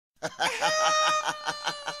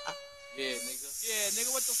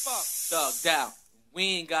nigga, what the fuck? Thugged out. We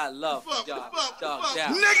ain't got love for y'all. Thugged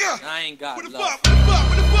out. Nigga! I ain't got love. What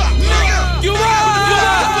the fuck? Nigga! You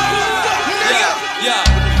yeah,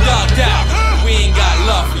 thugged out. We ain't got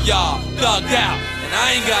love for y'all. Thugged out. And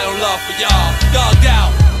I ain't got no love for y'all. Thugged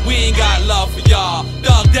out. We ain't got love for y'all.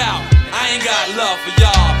 Thugged out. I ain't got love for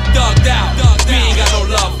y'all. Thugged out. We ain't got no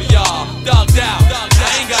love for y'all. Thugged out.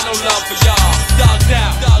 I ain't got no love for y'all. Thugged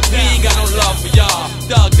out. We ain't got no love for y'all.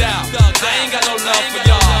 Thugged out. I ain't got no love for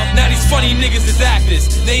y'all. Now these funny niggas is actors.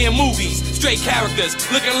 They in movies, straight characters,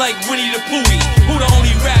 looking like Winnie the Pooh. Who the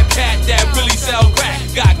only rap cat that really sell crack?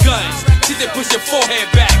 Got guns, shit that push your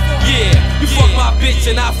forehead back. Yeah, you fuck my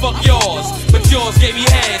bitch and I fuck yours, but yours gave me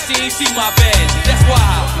head. She ain't see my bed. That's why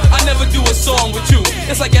I never do a song with you.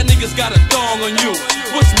 It's like y'all niggas got a thong on you.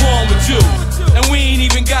 What's wrong with you? And we ain't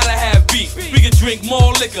even gotta have beef. We can drink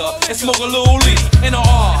more liquor and smoke a little leaf. N.O.R.E,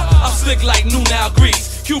 I'm slick like new now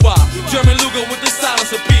grease. Cuban, German Luger with the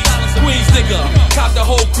silence of peace. Queens nigga, cop the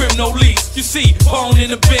whole crib, no lease. You see, bone in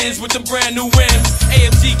the bins with them brand new rims.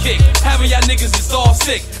 AMG kick, having y'all niggas is all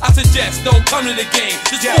sick. I suggest don't come to the game,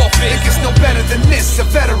 just forfeit. Niggas no better than this, a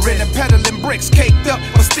veteran and peddling bricks, caked up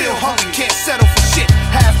but still hungry, can't settle for shit.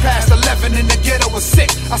 11:30 in the ghetto was sick.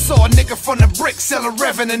 I saw a nigga from the brick selling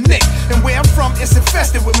Reverend and Nick. And where I'm from, it's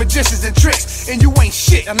infested with magicians and tricks. And you ain't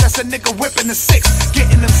shit unless a nigga whipping the six.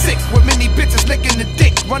 Getting them sick with many bitches licking the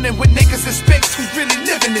dick. Running with niggas and spicks who's really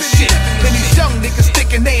living this shit. And these young niggas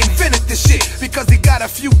thinking they invented this shit because he got a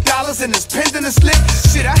few dollars in his pendant slip.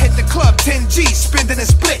 Shit, I hit the club 10 G, spending a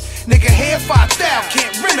split. Nigga hair 5,000,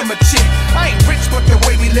 can't rent him a chick. I ain't rich, but the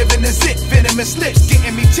way we living is it. Venomous lips,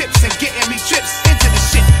 getting me tips and getting me trips into the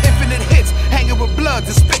shit. Infinite hits, hanging with bloods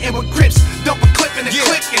and spitting with grips. Dump a clip in the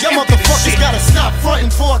click and y'all motherfuckers gotta stop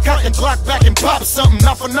frontin' for a counting Glock back and pop something.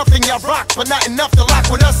 Not for nothing y'all rock, but not enough to lock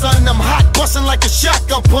with us. Son, I'm hot, bustin' like a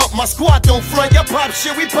shotgun pump. My squad don't front, y'all pop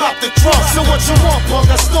shit, we pop the trunk. So what you want, punk?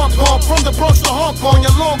 I stomp on from the Bronx to Hong Kong.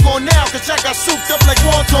 You're long gone now, cause I got souped up like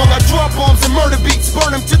wonton. I drop bombs and murder beats,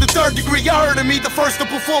 burn them to the 3rd degree. Y'all heard of me, the first to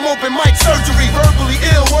perform open mic surgery. Verbally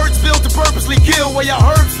ill, words built to purposely kill. Where y'all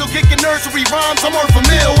heard still kicking nursery rhymes, I'm worth a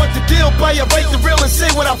meal. What the deal? Buy a rate the real and say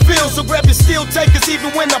what I feel. So grab your steel takers, even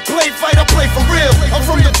when I play fight, I play for real. I'm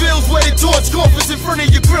from the bills where they torch coffins in front of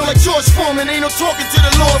your grill like George Foreman. Ain't no talking to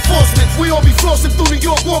the law enforcement. We all be flossing through New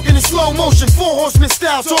York, walking in slow motion. 4 horsemen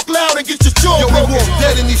style, talk loud and get your jaw broken. Yo, we walk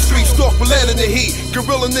dead in these streets, stalk for lead in the heat.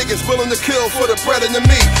 Guerrilla niggas willing to kill for the bread and the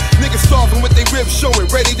meat. Niggas starving with they ribs showing,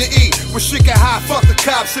 ready to eat. When shit get high, fuck the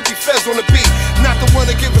cops, it be feds on the beat. Not the one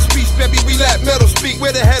to give a speech, baby, we let metal speak.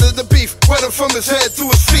 We're the head of the beef, wet him from his head to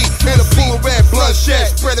his feet. And a pool of red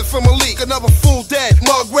bloodshed, spread it from a leak. Another fool dead,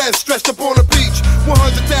 mug red, stretched up on the beach.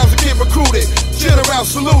 100,000 get recruited, general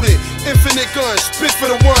saluted. Infinite guns, spit for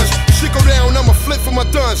the ones. Shit go down, I'ma flip for my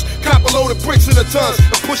duns. Cop a load of bricks in the tons,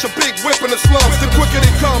 and push a big whip in the slums. The quicker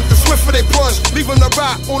they come, the swifter they plunge. Leaving the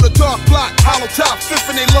rock on the dark block, hollow top, fifth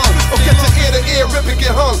in they lung. Or catch an ear to ear, rip and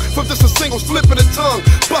get hung. From just a single slip of the tongue,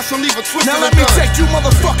 bust them, leave a twist now in the let me gun. take you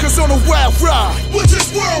motherfuckers on a wild ride. which is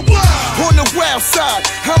worldwide. On the wild side,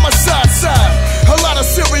 I'm a side. A lot of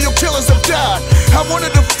serial killers have died. I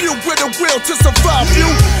wanted a few with a will to survive. You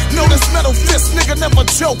know this metal fist nigga never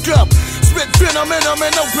choke up. Spit venom in them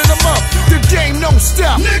and open them up. The game don't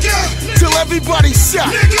stop, Nigga, till everybody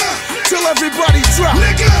shot, nigga, till everybody drop.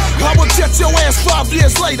 nigga. I will jet your ass 5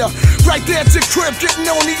 years later, right there at your crib, getting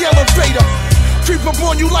on the elevator. Creep up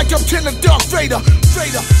on you like I'm Ken the Darth Vader.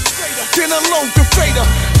 Then unload the fader.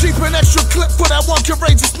 Keep an extra clip for that one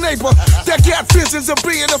courageous neighbor that got visions of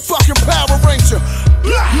being a fucking Power Ranger.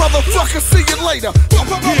 Motherfucker, see you later.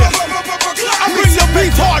 I bring the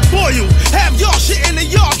beef hard boiled. Have y'all shit in the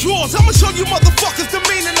yard drawers. I'ma show you motherfuckers the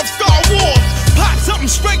meaning of Star Wars. Pop something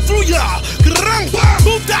straight through y'all.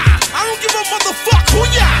 Busta, I don't give a motherfuck who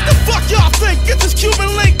y'all. The fuck y'all think? Get this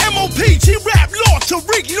Cuban link, M.O.P, T-Rap, Lord,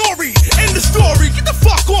 Tariq, N.O.R.E. End the story. Get the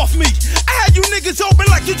fuck off me. I had you niggas open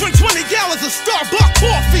like you drink 20 gallons of Starbucks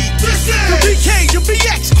coffee. This is the BK, the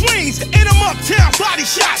BX Queens. In them uptown, body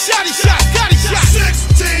shot, shotty shot, Scotty shot.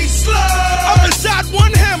 16 slugs. I'm inside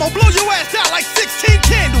one hammer, blow your ass out like 16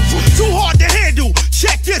 candles. Too hard to handle.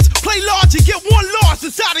 Check this, play large and get one large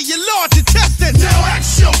inside of your large intestine. Now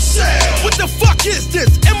ask yourself, what the fuck is this?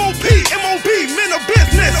 M.O.P, M.O.B, men of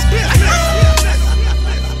business.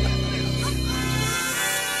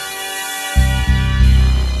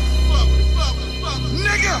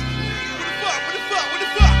 Nigga! What the fuck?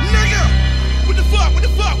 Nigga! What the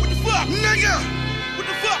fuck? Nigga! What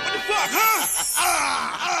the fuck? Huh?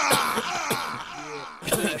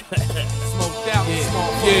 Smoked out,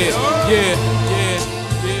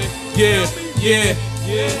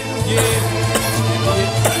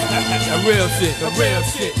 That real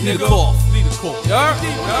shit, nigga. Lyrical. You heard?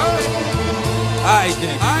 Alright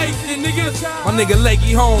then, nigga. My nigga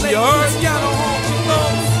Lakey home, you heard?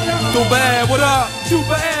 Too bad, what up?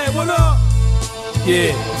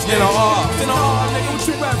 Yeah, it's N.O.R. Nigga, what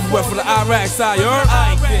you rapping? You went from the Iraq side, you heard?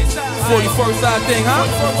 41st side thing, huh?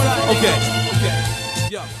 Okay.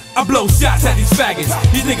 I blow shots at these faggots.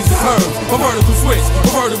 These niggas is herbs. My vertical switch,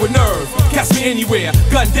 perverted with nerve. Catch me anywhere,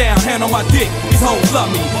 gun down, hand on my dick. These hoes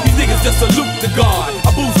love me. These niggas just salute the guard.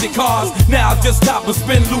 I boosted cars, now I just stop and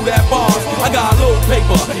spin loot at bars. I got a little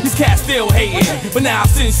paper, these cats still hating, but now I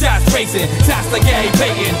send shots racing. Shots like Gary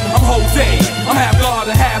Payton. I'm Jose, I'm half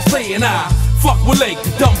God and half Satan. I fuck with lake,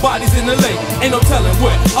 dump bodies in the lake. Ain't no telling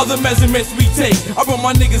what other measurements we take. I run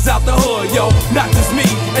my niggas out the hood, yo, not just me.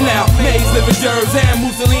 And now Maze live in Jersey and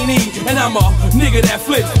Musaliny. And I'm a nigga that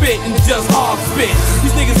flip spit and just hard spit.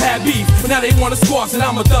 These niggas had beef, but now they wanna squash it.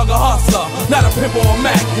 I'm a thug, a hustler, not a pimp or a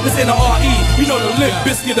Mac. It's N.O.R.E, you know the lip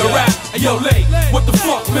biscuit, the rap. Hey, yo, Lake, what the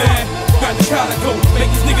fuck, man? Grab the calico, make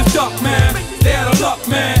these niggas duck, man. They out of luck,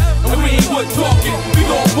 man. And we ain't good talking, we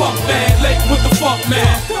gon' buck, man. Lake, what the fuck,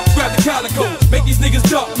 man? Grab the calico, make these niggas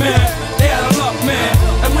duck, man. They out of luck, man.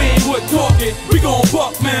 And we ain't with talking, we gon'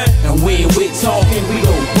 buck, man. And we ain't with talking, we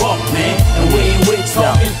gon' buck, man. And we ain't with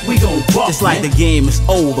talking, we gon' buck. Just like the game is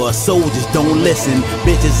over, soldiers don't listen.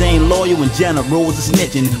 Bitches ain't loyal and generals are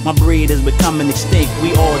snitching. My breed is becoming extinct,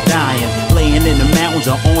 we all dying. Playing in the mountains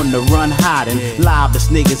or on the run hiding.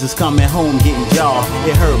 Livest niggas is coming home getting jobs.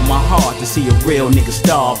 It hurt my heart to see a real nigga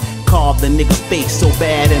starve. Carved the nigga face so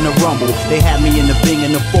bad in the rumble. They had me in the Bing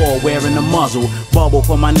in the 4 wearing a muzzle. Bubble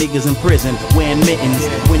for my niggas in prison wearing mittens.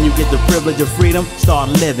 When you get the privilege of freedom, start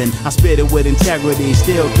living. I spit it with integrity,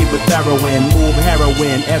 still keep it thorough and move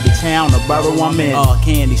heroin. Every town or borough I'm in,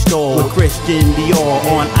 candy store with Christian Dior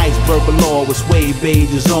on iceberg below with suede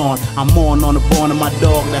beiges on. I'm on the born of my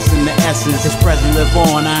dog, that's in the essence. His presence live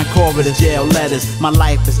on, I incorporate the jail letters. My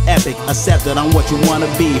life is epic, accept that I'm what you wanna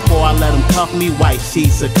be. Before I let them cuff me, white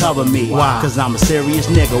sheets are cover me. Why? Cause I'm a serious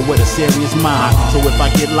nigga with a serious mind. So if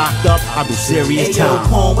I get locked up, I do serious time. Hey, yo,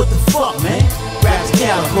 Pone, what the fuck, man? Grab the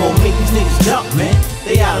calico, make these niggas duck, man.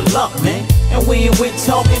 They out of luck, man. And we ain't with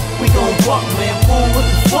talking, we gon' buck, man. Pone, what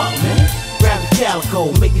the fuck, man? Grab the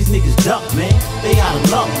calico, make these niggas duck, man. They out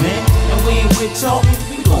of luck, man. And we ain't with talking,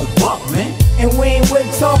 we gon' buck, man. And we ain't with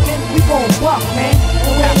talking, we gon' buck, man.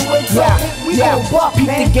 And we ain't with talking, we gon' buck, man.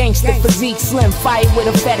 Beat the gangster physique, slim, fight with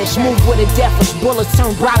a fetish, move with a deathish. Bullets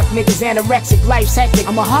turn product niggas anorexic, life's hectic.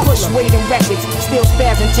 I'm a push weight in records, still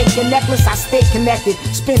spaz and take your necklace, I stay connected.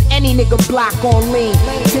 Spin any nigga block on lean.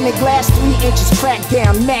 Tinted glass, 3 inches crack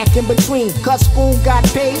down, Mac in between. Cause school got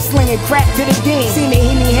paid, slinging crack to the dean. See me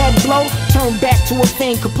head blow, turn back to a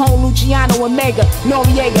thing. Capone, Luciano, Omega,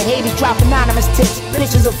 Noriega, haters drop anonymous tips.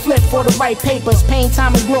 Bitches a flip for the right papers, pain,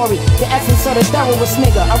 time, and glory. The essence of the thoroughest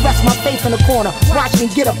nigga. I rest my faith in the corner. Watch me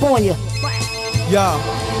get up on ya. Yo.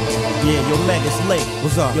 Yeah, yo, Meg, it's late.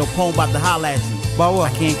 What's up? Yo, Pone about to holler at you. About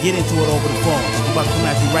what? I can't get into it over the phone. I'm about to come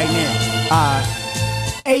at you right now. Alright.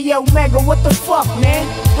 Hey yo, Mega, what the fuck, man?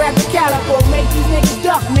 Grab the calico, make these niggas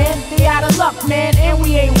duck, man. They out of luck, man, and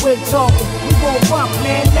we ain't with talking. We gon' buck,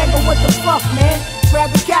 man. Mega, what the fuck, man?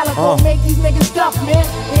 Grab the calico, make these niggas duck, man.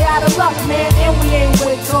 They out of luck, man, and we ain't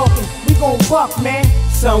with talking. We gon' buck, man.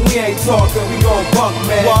 Son, we ain't talking, we gon' buck,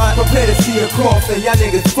 man. What? Prepare to see a coffin, y'all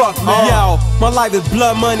niggas fuck, man. Yo, my life is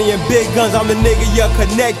blood money and big guns. I'm the nigga your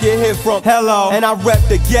connected here from. Hello, and I rep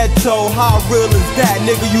the ghetto. How real is that,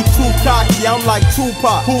 nigga? You too cocky, I'm like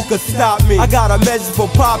Tupac. Who could stop me? I got a message for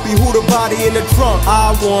Poppy, who the body in the trunk?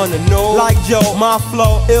 I wanna know. Like Joe, my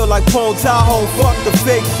flow ill like Pone Tahoe. Fuck the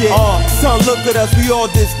fake shit. Son, look at us, we all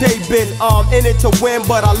this day, bitch. I'm in it to win,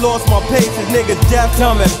 but I lost my patience. Niggas deaf,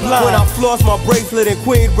 dumb and blind. When I floss my bracelet and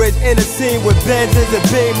Queenbridge in the scene with Benzes and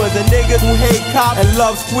Beamers and niggas who hate cops and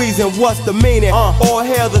love squeezing. What's the meaning? All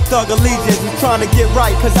hail the thug allegiance. We trying to get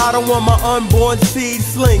right, cause I don't want my unborn seed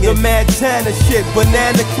slinging. The Montana shit,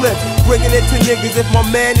 banana clips, bringing it to niggas if my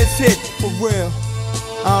man is hit. For real,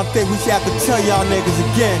 I don't think we should have to tell y'all niggas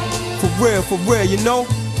again. For real, you know?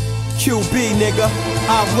 QB nigga,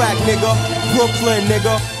 Iraq nigga, Brooklyn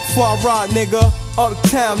nigga, Far Rock nigga,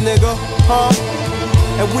 Uptown nigga,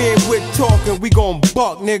 And we ain't with talking, we gon'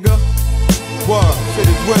 buck, nigga. What? Shit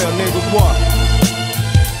is real, nigga, what?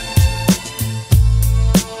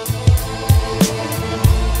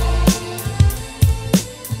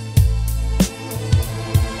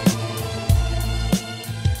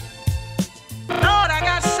 Lord, I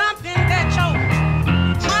got something that your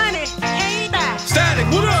honey can't buy.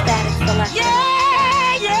 Statik, what up? Yeah.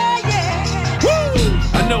 Woo!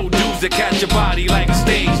 I know dudes that catch your body like a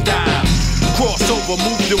stage dive. Cross over never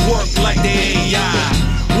move to work like they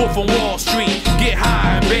AI. Wolf on Wall Street, get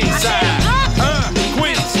high in Bayside.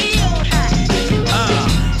 Queens.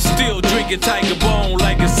 Still drinking Tiger Bone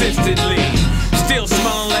like consistently. Still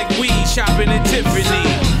smelling like weed, shopping at Tiffany.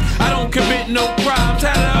 I don't commit no crimes,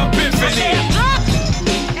 had an epiphany.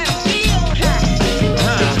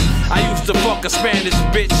 I used to fuck a Spanish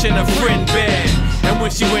bitch in a friend bed. And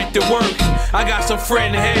when she went to work, I got some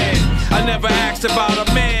friend head. I never asked about a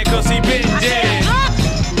man, cause he been dead.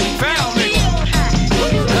 Foul nigga.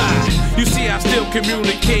 You see, I still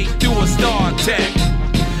communicate through a Star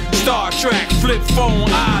Trek, flip phone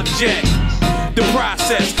object. The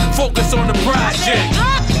process, focus on the project.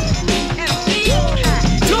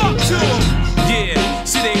 Talk to them. Yeah,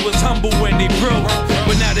 see they was humble when they broke,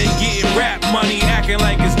 but now they getting rap money, acting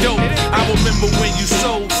like it's dope. I remember when you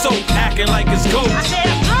sold soap, acting like it's gold.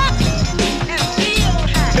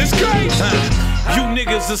 It's crazy. You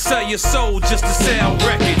niggas will sell your soul just to sell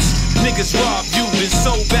records. Niggas rob you, then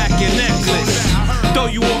sold back your necklace. Throw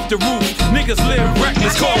you off the roof, niggas live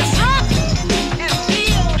reckless.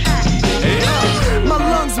 My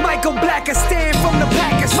lungs might go black, I stand from the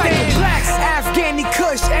Pakistan. Afghani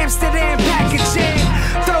Kush, Amsterdam packaging.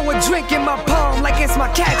 Throw a drink in my palm like it's my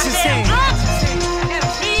catcher's hand.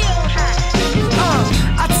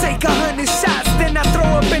 I take 100 shots, then I throw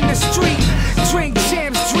up in the street. Drink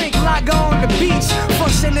jams, drink lager on the beach.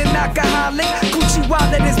 Functioning alcoholic, Gucci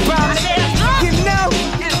wallet is brolic. You know?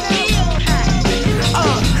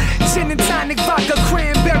 Gin and tonic, vodka,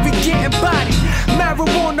 cranberry, getting body.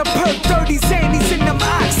 Marijuana, perk, 30s, Zannies, and them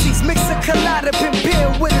oxys. Mix a colada, pin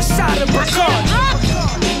pill with a shot of Bacardi.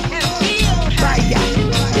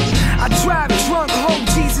 I drive drunk, hope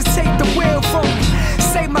Jesus take the wheel from me.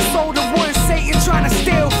 Save my soul to one Satan trying to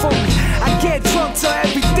steal from me. I get drunk till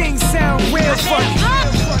everything sound real funny.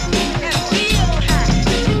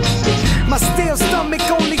 My steel stomach,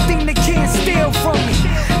 only thing they can't steal from me.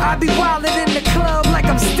 I be wildin' in the club like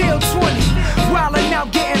I'm still 20. Wildin'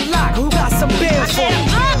 out getting locked, who got some bail for me?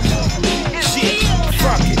 Shit,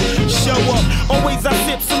 fuck it, show up, always I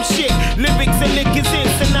sip some shit. Lyrics and niggas in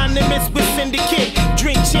synonymous with syndicate.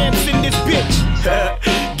 Drink champs in this bitch.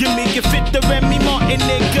 Give me your fit the Remy Martin,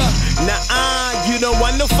 nigga. Nah, you don't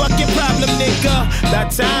want no fucking problem, nigga. That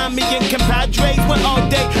time me and compadres went all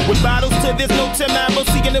day with bottles till there's no tomorrow.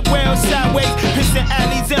 Seeing the world sideways, pissing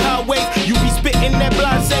alleys and highways. You be spitting that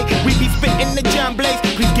blase, we be spitting the John Blaze.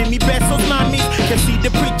 Please give me besos, mommy. Can see the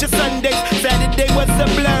preacher Sundays. Saturday was a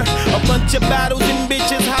blur. A bunch of bottles and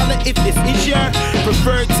bitches holler if this is your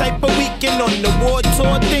preferred type of weekend on the war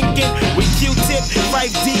tour. Thinking with Q-Tip,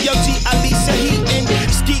 5DOG, Alicia Heaton,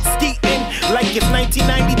 skeeting like it's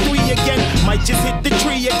 1993 again. Might just hit the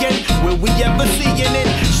tree again. Will we ever seeing it?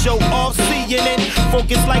 Show off, seeing it.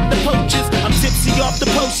 Focus like the poachers. I'm tipsy off the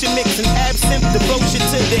potion, mixing absinthe, devotion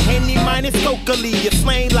to the Henny minus Coca-Lee. You're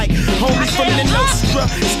slain like homie from the Nostra.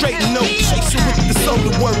 Straight no chaser with the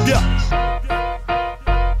soda, word up.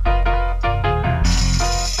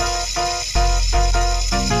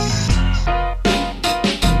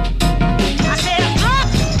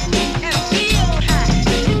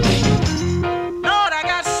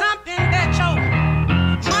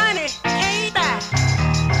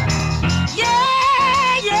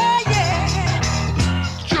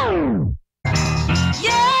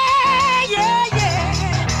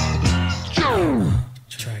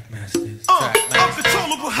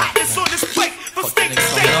 Uncontrollable hotness on this plate from state to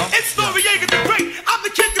state. N.O.R.E the great. I'm the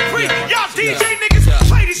kid Capri. Y'all DJ niggas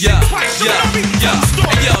play this shit twice. Hey,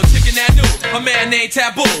 yo, chicken that new. A man named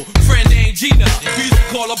Taboo, friend named Gina. We used to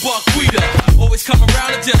call her Buckwheater. Always come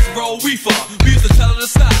around and just roll reefer. We used to tell her to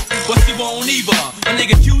stop, but she won't either. A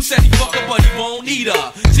nigga Q said he fuck her, but he won't eat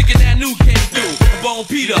her. Chicken that new came through, a bone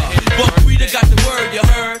Peter. Buckwheater got the word, you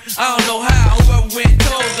heard? I don't know how. Whoever went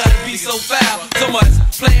told gotta be so foul. So much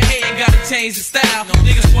playing hate and gotta change the style.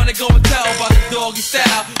 Niggas wanna go and tell about the doggy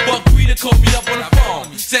style. Buckwheater called me up on the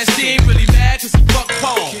phone. Said she ain't really mad cause he fucked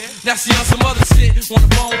Pone. Now she on some other shit, want a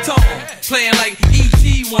bone tone. Playing like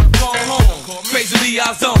E.T. want a phone home. Crazily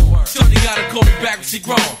I zone. Shorty gotta call me back when she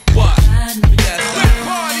grown. What? Yes.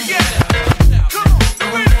 Party, yeah. Come on, the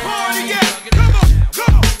way to party, yeah. Come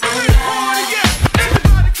on, the way to party, yeah.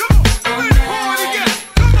 Everybody, come on, the way to party, yeah.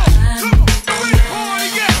 Come on, the way to party,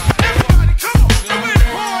 yeah. Everybody, come on, the way to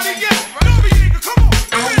party, yeah. N.O.R.E, come on,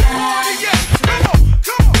 the way to party, yeah.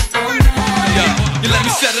 Come on, the way to party, yeah. You let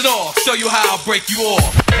me set it off, show you how I'll break you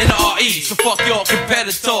off. N.O.R.E, so fuck your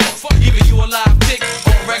competitors. Even you a live dick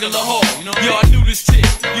or a regular whore. Yo, I knew this chick,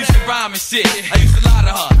 used to rhyme and shit. I used to lie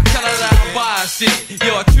to her, tell her that I buy her shit.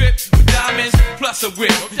 Yo, a trip with diamonds plus a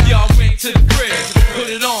whip. Y'all ring to the crib, put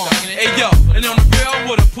it on. Hey yo, and on the real,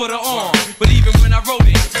 would've put her on. But even when I wrote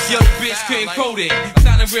it, yo, the bitch couldn't quote it.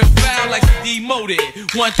 Sounded real foul like she demoted.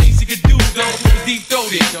 One thing she could do though was deep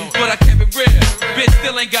throated, but I kept it real. Bitch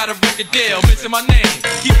still ain't got a record deal. Mention my name,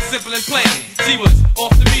 keep it simple and plain. She was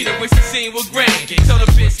off the meter when she seen was grain. So the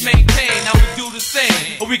bitch maintain, I would do the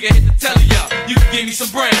same. Or we can hit the telly up, you can give me some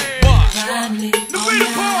brain. Watch. The way the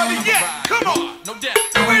party, yeah, come on. No doubt.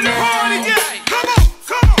 The way the party, yeah, come on,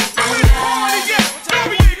 come on. The way the party, yeah,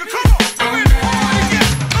 come on. The way the party, yeah,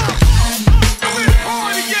 the way the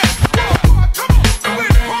party, yeah, come on. The way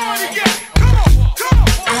the party, yeah, come on, come on.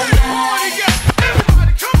 The way the party, yeah,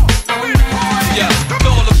 everybody, come on. The way the party, yeah, to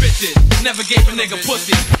all the bitches, never gave a nigga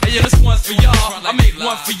pussy. Hey, yeah, this one's for y'all. I make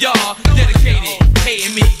one for y'all, dedicated.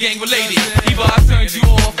 Hating me, gang related. Either I turned you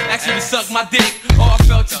off, asked you to suck my dick, or I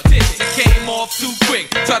felt your tits and came off too quick.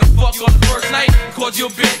 Try to fuck on the first night, called you a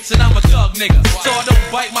bitch, and I'm a thug nigga, so I don't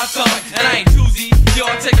bite my tongue, and I ain't choosy. Yo,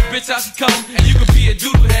 I take a bitch out she come, and you can be a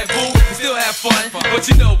doodle head boo, and still have fun. But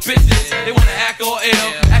you know bitches, they wanna act all ill,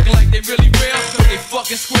 acting like they really real, cause they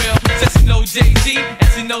fucking squeal. Says she know Jay-Z, and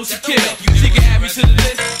she knows she kill. She can add me to the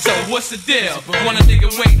list, so what's the deal? Want a nigga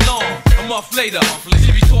wait long, a month later,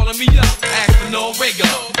 she be calling me up, ask for N.O.R.E.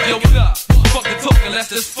 Yo, what up? Fuck the talking, let's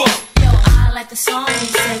just fuck. Yo, I like the song, you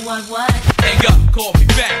say what? Hang up, call me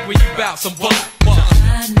back when you bout some butt. the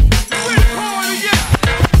way the party, yeah,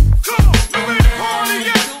 come on. The way the party,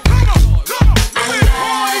 yeah, come on, come on. The way the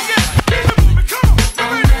party, yeah, keep it moving, come on. The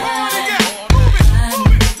way the party, yeah, move it,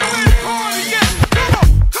 move it. The way the party, yeah, come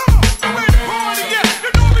on, come on. The way the party, yeah,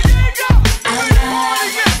 N.O.R.E. The way the party,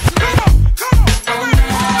 yeah, come on, come on. The way the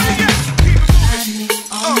party, yeah, keep it moving.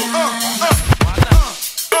 Keep it moving.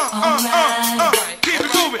 All night. Keep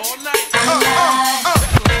it moving.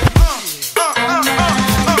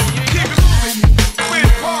 Where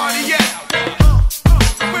the party at?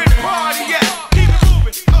 Where the party at? Keep it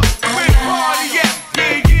moving. Where the party at?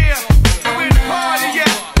 Yeah, yeah. Where the party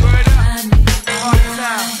at? Word up. All the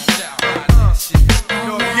time.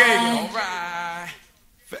 N.O.R.E.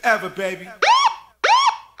 Forever, baby.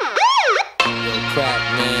 Crack,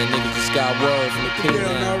 man, niggas just got word from the P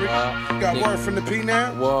now. Got word from the P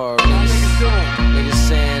now? Word. Niggas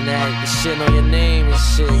saying that the shit on your name and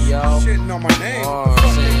shit, yo. Shitting on my name? Word, What the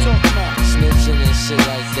fuck they talking about? snitching and shit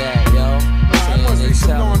like that, yo. Nah, it must be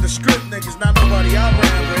some nondescript niggas, not nobody I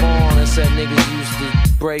ran with. Born and said niggas used to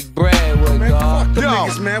break bread with, Man, dog. fuck the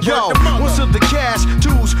niggas, man. Yo, Work them up. what's up the cash?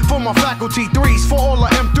 Twos for my faculty, threes for all the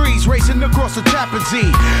M3s racing across the Tappan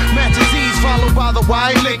Zee. Matches Z's followed by the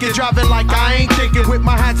wide Lincoln, driving like I ain't thinking with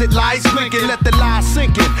my hands at lights blinking, let the lies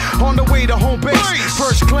sinking. On the way to home base,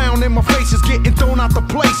 first clown in my face is getting thrown out the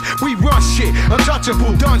place. We run shit,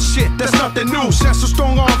 untouchable, done shit, that's nothing new. Sense of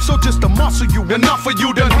strong arms, so just to muscle you. Enough of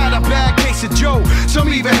you done had a bad case of Joe.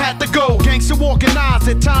 Some even had to go. Gangsta walking eyes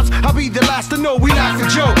at times, I'll be the last to know. We laugh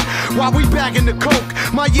and joke while we bagging the coke.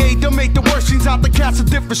 My yay done make the worst scenes out the cats of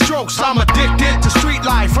different strokes. I'm addicted to street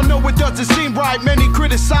life. I know it doesn't seem right. Many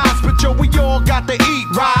criticize, but yo, we all got to eat,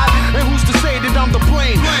 right? And who's to say that I'm the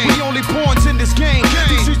blame? We only pawns in this game.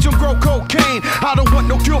 These streets don't grow cocaine. I don't want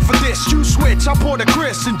no cure for this. You switch, I pour the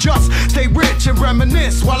Chris and just stay rich and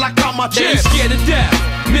reminisce while I count my chips. They scared to death.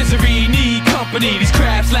 Misery need company. These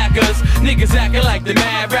crab slackers, niggas acting like the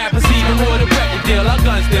mad rappers. Even with a record deal, our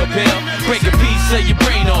guns still peel. Break a piece of your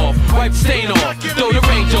brain off, wipe the stain off, throw the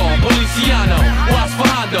range on. Policiano, watch for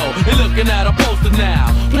Hondo. They're looking at a poster now,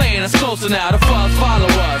 playing us closer now. The fucks follow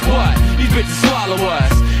us. What? These bitches swallow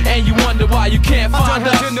us, and you wonder why you can't find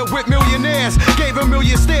us. I dinner with millionaires, gave a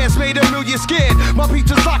million stares, made a million scared. My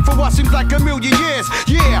pizza's locked for what seems like a million years.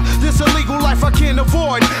 Yeah, this illegal life I can't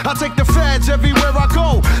avoid. I take the feds everywhere I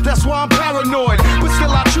go. That's why I'm paranoid, but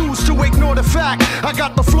still I choose to ignore the fact I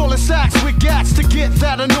got the flawless axe with gats to get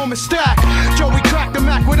that enormous stack. Joey cracked the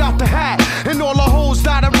Mac without the hat, and all the hoes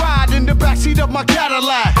died a ride in the backseat of my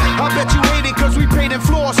Cadillac. I bet you hate it cause we paid in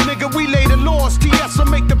floors, nigga, we lay the laws. TS will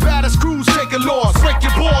make the baddest crews take a loss. Break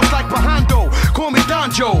your balls like Bahando, call me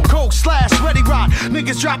Donjo. Coke slash Ready Rock,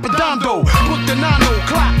 niggas drop a Dondo. Book the Nano,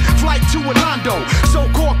 clock, flight to Orlando.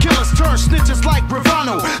 So-called killers turn snitches like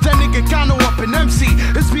Bravano. That nigga Gano up in MC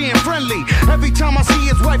is being friendly. Every time I see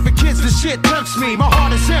his wife and kids, the shit tempts me. My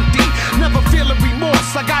heart is empty, never feeling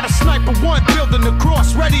remorse. I got a sniper one building the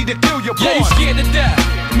cross, ready to kill your boss. Yeah, you scared to death.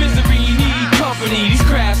 Misery need company. These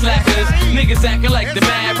crab slackers, niggas acting like the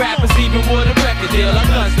mad rappers. Even with a record deal, our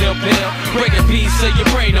guns still peel. Break a piece of your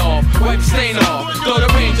brain off, wipe the stain off, throw the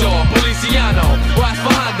range off. Policiano, watch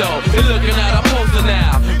for Hondo. They're looking at our poster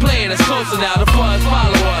now, playing us closer now. The fuzz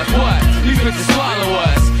follow us. What? These bitches swallow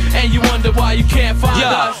us, and you wonder why you can't find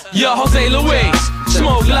us. Yo, Jose Luis,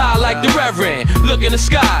 Smoke loud like the Reverend. Look in the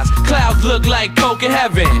skies, clouds look like coke in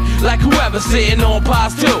heaven. Like whoever sitting on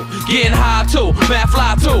pies too, getting high too, mad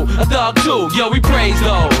fly too, a thug too. Yo, we praise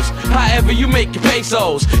those. However you make your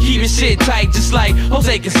pesos, keeping shit tight just like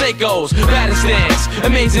Jose Canseco's. Battle stance,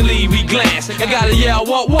 amazingly we glance. I gotta yell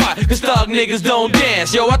what? Cause thug niggas don't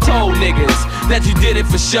dance. Yo, I told niggas that you did it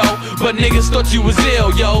for show, but niggas thought you was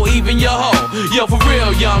ill, yo, even your hoe. Yo, for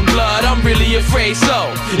real, young blood, I'm really afraid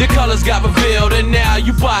so. Your colors got revealed and now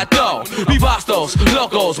you pato. We Bastos,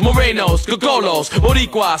 Locos, Morenos, Cocolos,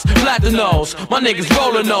 Boricuas, Platinos. My niggas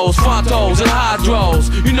rolling those, Fontos and Hydros.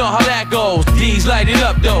 You know how that goes. These light it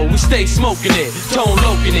up though, we stay smoking it, tone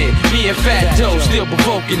loking it. Me and Fat Joe still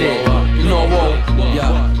provoking it. N.O.R.E,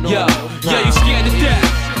 yeah, you scared to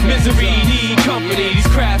death. Misery need company, these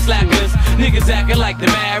crab slackers. Niggas acting like the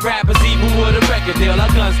mad rappers, even with a record deal. Our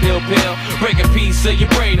guns still peel. Break a piece of your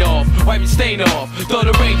brain off, wipe your stain off, throw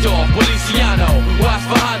the range off. Policiano, watch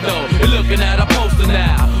for Hondo. You're looking at our poster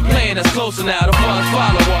now, playing us closer now. The funds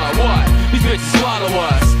follow us. What? These bitches swallow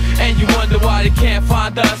us, and you wonder why they can't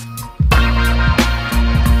find us.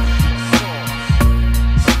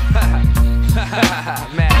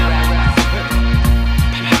 Mad rap.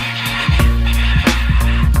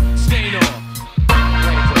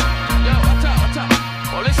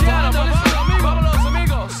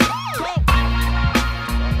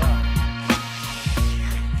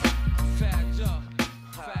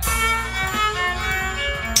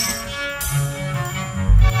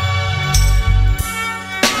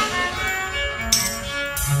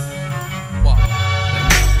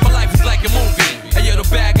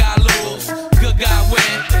 Bad guy lose, good guy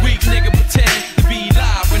win. Weak nigga pretend to be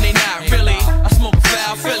live when they not really. I smoke a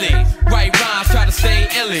foul Philly, write rhymes, try to stay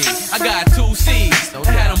illy. I got 2 C's,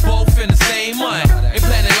 had them both in the same month. Ain't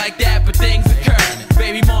planning like that, but things occur.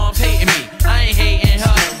 Baby mom's hating me, I ain't hating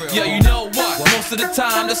her. Yo, you know what? Most of the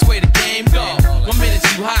time, that's where the game go. 1 minute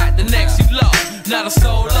you hot, the next you low. Not a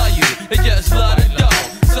soul love you, they just love the dough.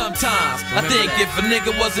 Sometimes I think if a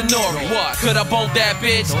nigga was a N.O.R.E, what? Could I bump that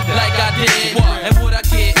bitch like I did? What? And would I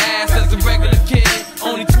get ass as a regular kid?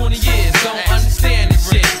 Only 20 years, don't understand this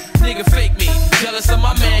shit. Nigga fake me, jealous of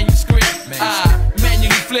my manuscript. I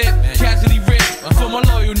manually flip, casually rip for my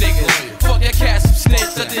loyal niggas. Fuck that cash some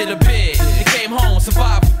snitch, I did a bid and came home,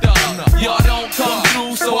 survival dog. Y'all don't come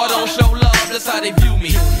through, so I don't show love. That's how they view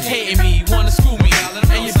me, hating me, wanna screw me.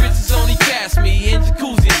 And your bitches only cast me in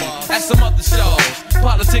jacuzzi at some other shows.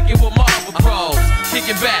 Politicking with Marvel pros,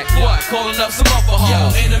 kicking back, what? Calling up some upper hoes. Yo,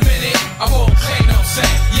 in a minute, I won't claim no set.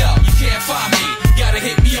 Yo, you can't find me, gotta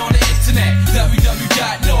hit me on the internet.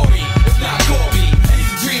 www.N.O.R.E, if not Corey, I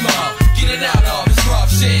used to dream of getting out of this rough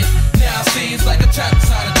shit. Now it seems like I'm trapped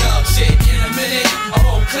inside a dog shit. In a minute, I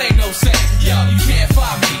won't claim no set. Yo, you can't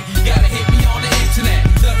find me, gotta hit me on the internet.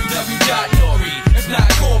 www.N.O.R.E, if not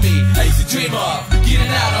Corey, I used to dream of getting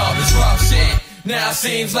out of this rough shit. Now it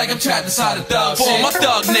seems like I'm trapped inside a thug shit. For my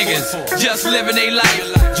thug niggas, just living their life.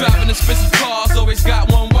 Driving expensive cars, always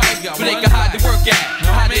got one wife. But they can hide the work at,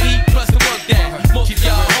 hide the heat plus the work that. Most of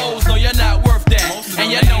y'all hoes know you're not worth that. And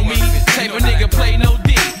you know me, type of nigga play no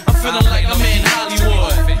D. I'm feeling like I'm in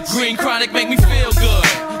Hollywood. Green chronic make me feel good.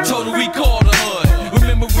 Total recall the hood.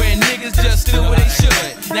 Remember when niggas just stood where they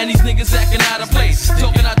should. Now these niggas acting out of place,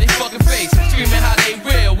 talking out their fucking face, screaming how they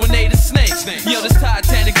real when they the snakes. Yo, this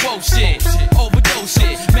Titanic boat shit, overdose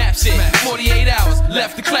shit, map shit, 48 hours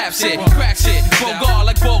left to clap shit, crack shit, Bogar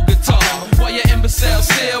like Bogota. Why you imbeciles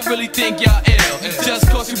still really think y'all ill? Just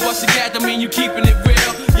cause you bust your gat don't mean you keeping it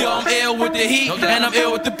real. Yo, I'm ill with the heat and I'm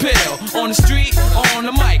ill with the pill. On the street or on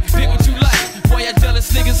the mic, pick what you like. Why y'all jealous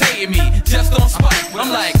niggas hating me, just on spike. I'm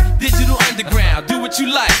like, digital underground, do what you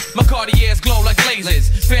like. My Cartiers glow like lasers,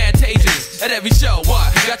 fantasias at every show.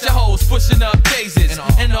 What? Got your hoes pushing up daisies.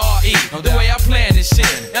 N.O.R.E, the way I plan this shit.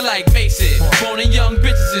 And like Mason, boning young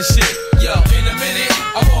bitches and shit. Yo, in a minute,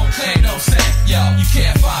 I won't claim no cent. Yo, you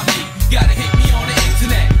can't find me, gotta hit me on the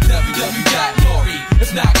internet. www.N.O.R.E,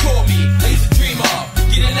 if not call me, I used to dream of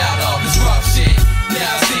getting out of this rough shit. Now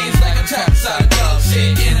it seems like I'm trapped inside a dog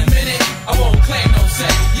shit. In a minute, I won't claim no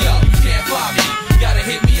cent. Yo, you can't find me, gotta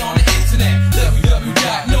hit me on the internet.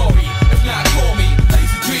 www.N.O.R.E, if not call me, I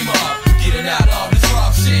used to dream of getting out of this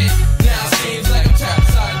rough shit. Now it seems like I'm trapped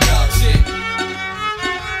inside a dog shit.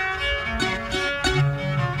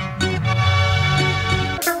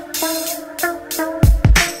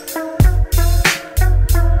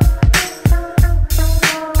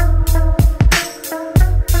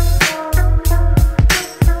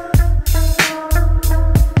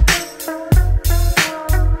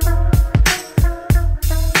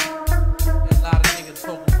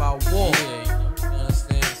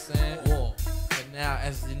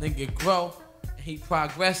 Grow He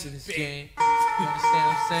progressing this game. You understand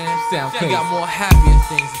what I'm saying? Sound crazy. Got more happier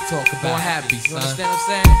things to talk about. More happy, son. You understand what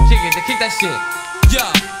I'm saying? Kick that shit. Yeah,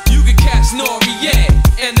 you can catch N.O.R.E,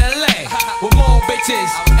 in LA with more bitches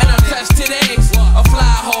and untouched titties or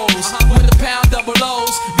fly holes with the pound double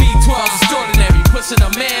O's. B12 extraordinary, pushing a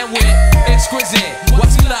man with exquisite.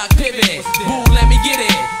 Watch me lock pivot, boo, let me get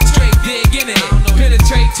it. Straight dig in it,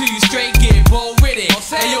 penetrate to you straight, get bold with it.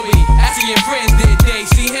 And you'll be asking your friends, did they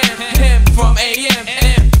see him? Him from AM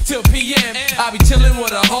till PM. I be chillin'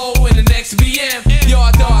 with a hoe in the next BM.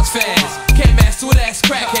 Y'all dogs fans, can't mess with ass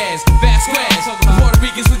crackheads, fast squares, Puerto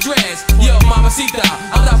Ricans with dreads. Yo, mamacita,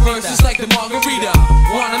 I'm not versus like the margarita.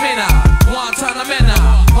 Guanamena, Guantanamena,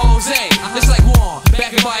 Jose, just like Juan,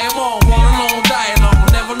 back and buy him on. Want alone, die alone,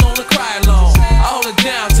 never known to cry alone. I hold it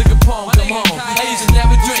down to Capone, come home. I used to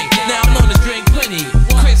never drink, now I'm known to drink plenty.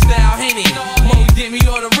 Chris style Henny, Mo did me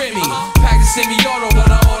or the Remy. Practice semi-auto,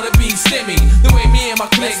 but I ought to be semi. The way me and my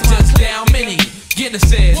clique just down many. Guinness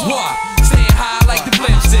says, what? Staying high like the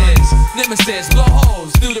blimp says. Nemesis, blow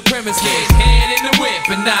holes through the premises. Head in the whip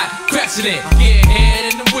and not crashing it. Get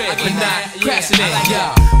head in the whip and not crashing it.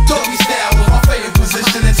 Yeah. Doggy style was my favorite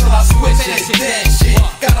position until I switched it. Dead shit,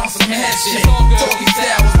 got on some head shit. Doggy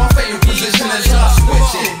style was my favorite position until I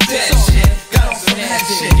switched it. Dead shit, got on some head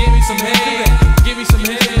shit. Give me some head, give me some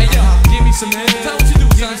head. Hey yo, give me some head. Tell what you do,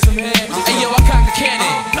 give me some head. Hey yo, I cock the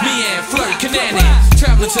cannon. Me and Flirt Cannon.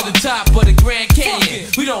 Traveling to the top of the Grand Canyon.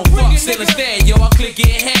 We don't fuck, still instead. Yo, I click it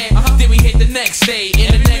in hand. Then we hit the next state,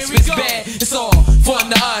 and the next bitch bad. It's all fun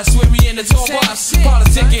to us when we in the tour bus.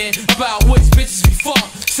 Politicking about which bitches we fuck.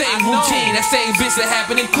 Same routine, that same bitch that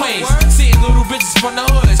happened in Queens. Seeing little bitches from the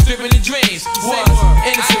hood, stripping in dreams. Was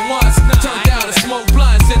innocent once, turned out to smoke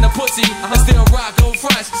blunts in the pussy. I still rock on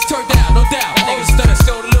fronts, turned out, no doubt. Niggas started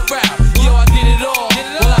show to look round. Yo, I did it all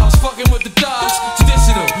while I was fucking with the thugs.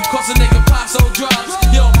 Traditional, cause a nigga pops on drugs.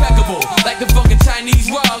 Yo, impeccable, like the fucking Chinese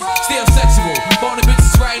rugs. Still sexual, boning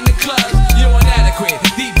bitches right in the club. Yo, inadequate,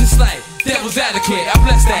 deep dislike, devil's advocate. I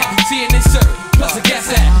bless that, see in this shirt, plus I guess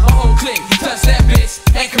that. My whole clique, touch that bitch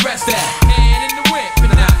and caress that. Head in the whip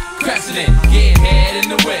and not crashing it. Get head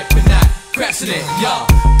in the whip and not crashing it. Yo,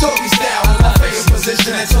 Doggy style was my favorite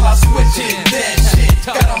position until I switched it. Dead shit,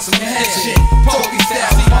 got on some head shit. Doggy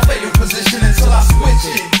style was my favorite position until I switched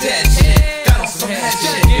it. Dead shit, got on some head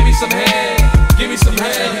shit. Give me some head, give me some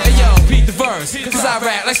head. Hey yo, beat the verse, cause I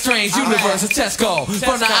rap like strange universe. A test call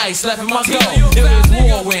from the ice, left in my go. It was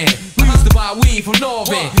whirlwind. We used to buy weed from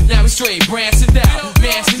N.O.R.E. Now we straight branching down,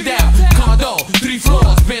 mansion down. Condo, 3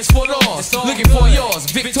 floors, Benz 4 doors. Looking for yours,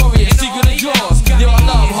 Victoria, secret of drawers. Yo, I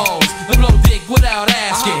love hoes, the blow dick without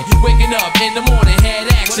asking. Waking up in the morning, head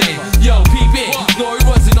action. Yo, peep it, N.O.R.E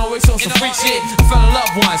wasn't always on some freak shit. I fell in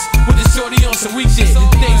love once with the shorty on some weak shit.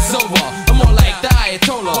 The days is over, I'm more like the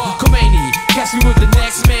Ayatollah Khomeini. Catch me with the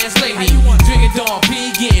next man's lady. Drinking Don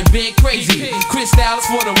P, getting big crazy. Crystals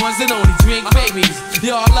for the ones that only drink babies.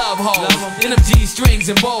 Yo, I love hoes, and them G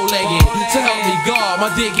strings and bow-legged. To help me guard,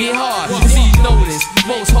 my dick get hard. It's easy to notice,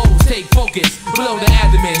 most hoes take focus below the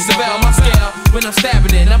abdomen. Surveil my scale when I'm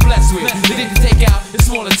stabbing it. I'm blessed with the dick to take out,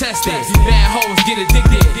 it's small intestine. Bad hoes get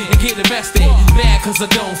addicted and get invested. Mad cause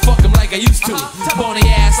I don't fuck them like I used to. Bony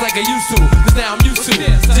ass like I used to, cause now I'm used to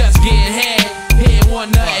just getting head. Hit one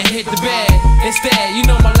nut and hit the bed. Instead, you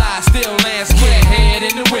know my lie still lands square. Head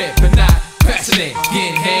in the whip and not crashing it.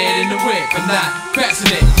 Getting head in the whip and not crashing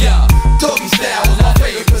it. Yeah. Doggy style was my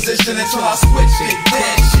favorite position until I switched it.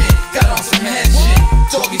 Dead shit, got on some head shit.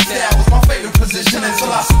 Doggy style was my favorite position until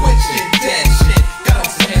I switched it. Dead shit, got on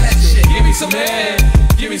some head shit. Give me some head,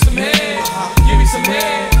 give me some head, give me some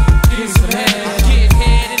head, give me some head. Getting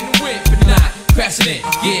head in the whip and not crashing it.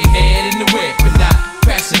 Getting head in the whip and not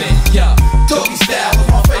crashing it. Yeah. Doggy style was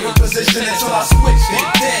my favorite position until I switched it.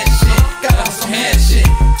 Dead shit, got on some head shit.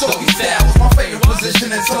 Doggy style was my favorite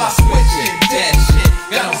position until I switched it. Dead shit,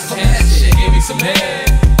 got on some head shit. Give me some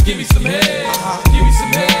head, give me some head, give me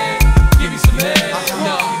some head, give me some head.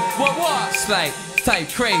 No, what? It's like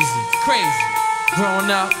type crazy.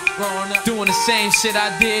 Growing up, doing the same shit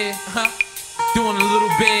I did. Doing a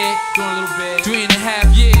little bit,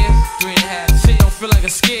 3.5 years. Shit don't feel like a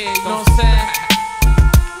skid, you know what I'm saying?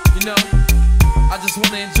 You know, I just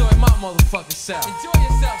wanna enjoy my motherfucking self. Enjoy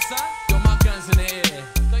yourself, son. Throw my guns in the air.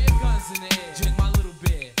 Throw your guns in the air. Drink my little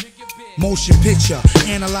beer. Motion picture,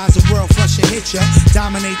 analyze the world, flush and hit ya.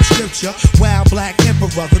 Dominate scripture, wild black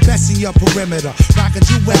emperor, the best in your perimeter. Rockin'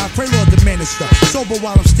 you wild, pray Lord the minister. Sober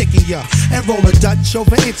while I'm sticking ya, and roll a Dutch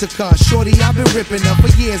over intercut. Shorty, I've been ripping up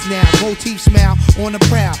for years now. Motif smile on the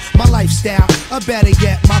prowl, my lifestyle. Or better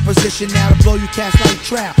yet, my position now to blow you cats like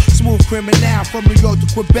trout. Smooth criminal from New York to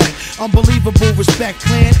Quebec. Unbelievable respect,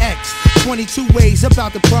 Plan X. 22 ways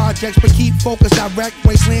about the projects, but keep focused direct.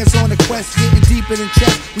 Wastelands on the quest, getting deeper than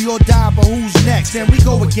chess. We all die, but who's next? And we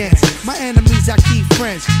go against my enemies, I keep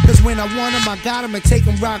friends. Cause when I want them, I got them and take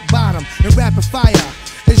them rock bottom. And rapid fire,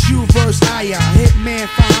 it's you versus I. Hitman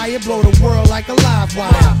for hire, blow the world like a live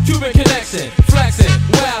wire. Cuban connection, flexing,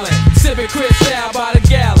 wildin', sipping Cristal by the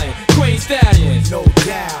gallon. Queen Stallions, no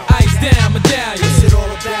doubt. Ice down medallions. What's it all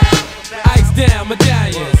about? Ice down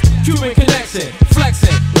medallions. Cuban connection,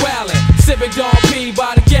 flexing, wildin', sipping Don P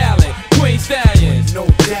by the gallon. Queen Stallions, no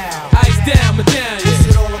doubt. Ice down medallions. What's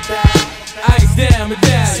it all about? Ice down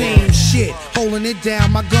medallions. Same shit, holding it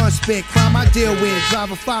down, my gun spit. Crime I deal with,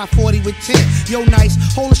 drive a 540 with 10. Yo, nice,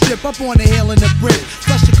 hold a strip up on the hill in the brick.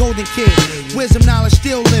 Flush the golden kid, wisdom, knowledge,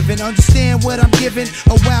 still living. Understand what I'm giving,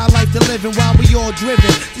 a wild life to living while we all driven.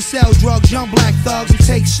 To sell drugs, young black thugs, and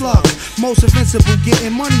take slugs. Most invincible,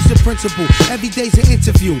 getting money's the principle. Every day's an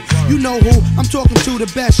interview. You know who, I'm talking to the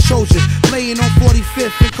best chosen. Laying on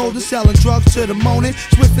 45th and cold and selling drugs to the morning.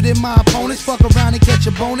 Swifter than my opponents, fuck around and catch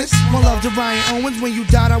a bonus. One love to Ryan Owens, when you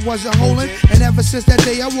died I wasn't holding. And ever since that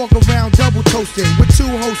day I walk around double toasted. With 2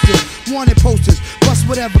 hostess, wanted posters, bust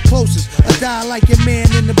whatever closest. I die like a man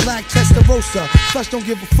in the black Testarossa. Flush don't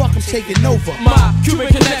give a fuck, I'm taking over. My Cuban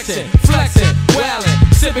connection, flexing,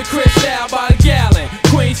 wildin', sipping Cristal by the gallon.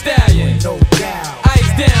 Queen Stallion, no doubt.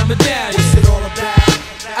 Ice down medallions. What's it all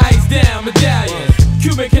about? Ice down medallions.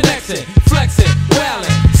 Cuban connection, flexing,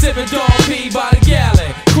 wildin', sipping Don P by the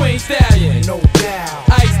gallon. Queen Stallion, no doubt.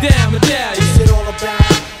 Ice down medallions. What's it all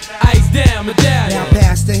about? Ice down medallions. Now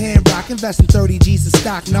pass the hand rock, investing 30 G's in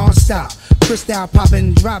stock non-stop. Cristal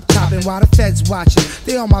popping, drop topping while the feds watching.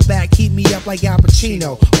 They on my back, keep me up like Al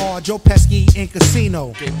Pacino or Joe Pesci in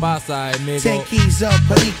Casino. 10 keys up,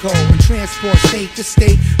 Perico, and transport state to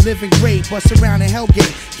state. Living great, bust around in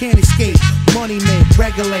Hellgate, can't escape. Money make,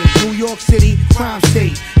 regulate, New York City, crime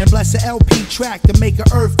state. And bless the LP track to make an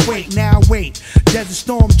earthquake. Now wait, desert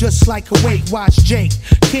storm just like Kuwait. Watch Jake,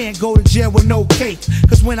 can't go to jail with no cake.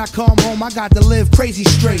 Cause when I come home, I got to live crazy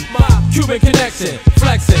straight. My Cuban connection,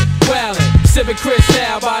 flexing, wildin', sipping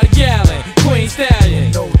Cristal by the gallon. Queen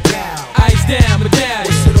Stallion, no doubt. Ice down medallions.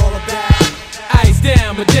 What's it all about? Ice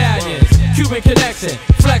down medallions. Cuban connection,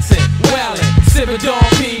 flexing, wildin', sipping Don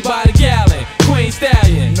P by the gallon. Queen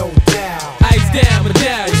Stallion, no doubt. Ice down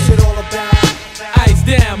medallions. What's it all about? Ice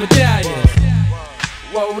down medallions.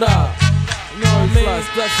 Word up. You know what I mean?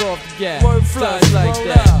 Flush off the gas. Word flush like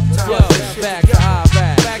that. Yo, back to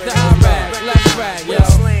Iraq. Back to Iraq. Left rack, yo.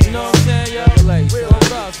 You know what I'm saying, yo?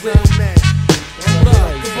 Word up, son. Word up.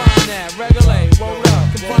 Combine that. Regulate. Word up.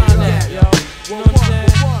 Combine that, yo. You know what I'm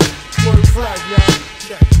saying? Word flush, yo.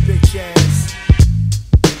 Check bitch ass.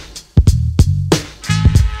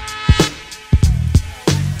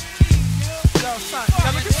 Yo, son,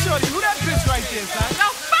 now look at Shorty. Who that bitch right there, son? Yo,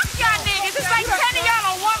 fuck y'all niggas. It's like 10 of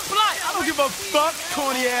y'all on one blunt. I don't give a fuck,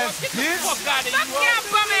 corny ass bitch. Fuck y'all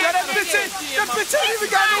bum ass. That bitch ain't even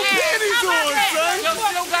got no panties on, son. Yo,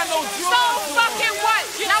 she don't got no drawers. So fucking what?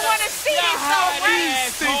 I wanna see this though, right?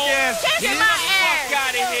 Stink ass Kiss bitch. my ass. Fuck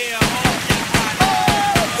out of here.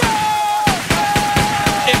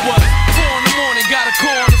 It was 4 in the morning, got a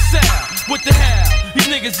call on the cell. What the hell? These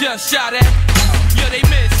niggas just shot at. Yo, they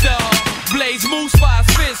missed though. Blaze moose, fire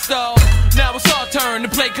fist though. Now it's our turn to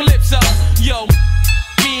play Calypso. Yo,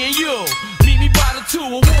 me and you. Meet me by the 2, a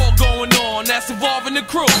war going on that's involving the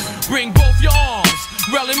crew. Bring both your arms.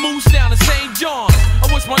 Relling moose down to St. John's. I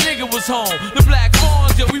wish my nigga was home. The Black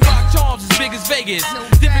Fawns, yo, we rock charms as big as Vegas.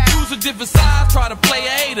 Different crews with different sides, try to play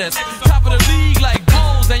haters. Top of the league like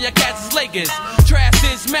Bulls and your cats is Lakers. Trash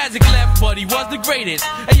since Magic left, but he was the greatest.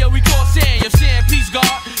 Hey yo, we call Sam, yo, Sam, peace guard.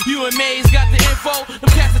 You and Maze got the info. Them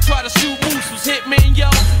cats that try to shoot moose was hitmen, yo.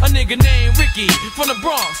 A nigga named Ricky from the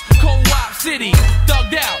Bronx, Cold Wop City.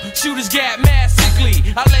 Thugged out, shooters got mad sickly.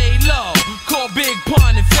 I laid low, called Big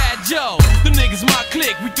Pun and Fat Joe. Them niggas my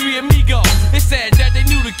clique, we 3 amigos. They said that they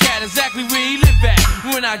knew the cat exactly where he lived at.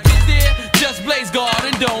 When I get there, just blaze guard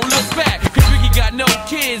and don't look back. Cause Ricky got no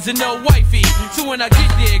kids and no wifey. So when I get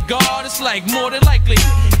there, guard, it's like more than likely.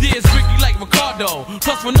 There's Ricky like Ricardo,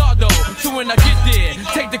 plus Ronaldo. So when I get there,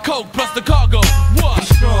 take the coke plus the cargo. What? We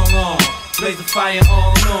strong on, blaze the fire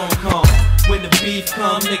on, on come. When the beef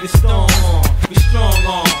come, niggas storm on. We strong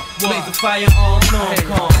on, blaze the fire on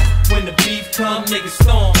come. When the beef come, niggas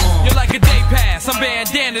storm on. You're like a day pass, I'm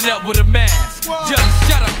bandanaed up with a mask. Just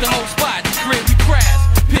shut up the whole spot, the crib we crash.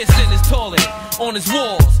 Pissed in his toilet, on his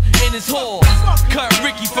walls, in his halls. Cut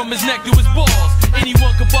Ricky from from his neck to his balls.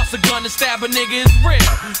 Anyone can bust a gun and stab a nigga is real.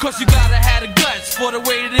 Cause you gotta have the guts for the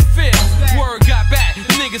way that it feels. Word got back, the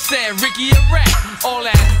nigga said Ricky a rat. All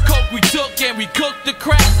that coke we took and we cooked the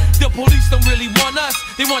crack. The police don't really want us,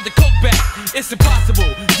 they want the coke back. It's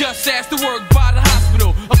impossible, just ask to work by the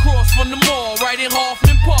hospital. Across from the mall, right in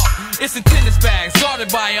Hoffman Park. It's a tennis bag,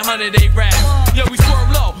 started by 108 racks. Yo, we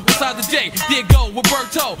swerve low, beside the J, there go with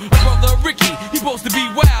Berto. A brother Ricky, he supposed to be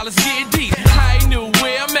wild, it's getting deep. How he knew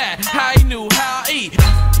where I'm at, how he knew how I eat.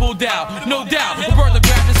 Pulled out, no doubt, a brother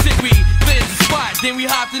grabbed the sick weed. Cleared the spot, then we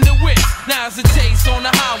hopped in the whip. Now it's a chase on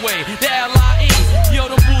the highway, the L.I.E. Yo,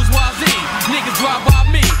 the bourgeoisie, niggas drive by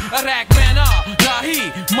me. A rack man up, Lahi,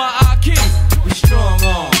 my Aki. We strong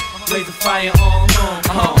on, blaze the fire on.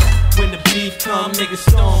 When the beef come, niggas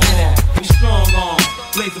storm on. We strong on,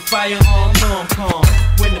 blaze the fire on.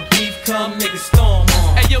 When the beef come, niggas storm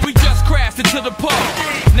on. Hey yo, we just crashed into the park.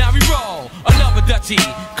 Now we roll, another Dutchie.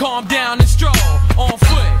 Calm down and stroll, on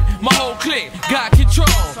foot. My whole clique got control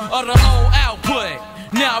of the whole output.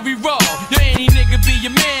 Now we roll, yo, any nigga be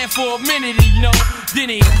your man for a minute, you know. Then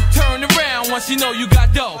he turn around once you know you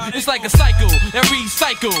got dough. It's like a cycle that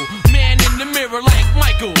recycle. Man in the mirror like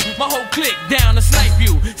Michael. My whole clique down to snipe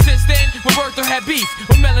you. Since then, Roberto had beef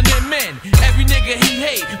with melanin men. Every nigga he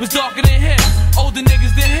hate was darker than him. Older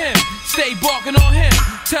niggas than him stay barking on him,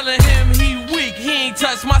 telling him he weak, he ain't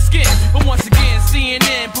touched my skin. But once again,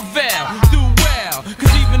 CNN prevail, do well.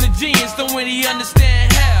 Cause even the genius don't really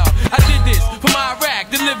understand hell. I did this from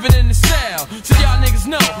Iraq, then living in the cell. So y'all niggas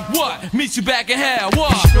know what? Meet you back in hell.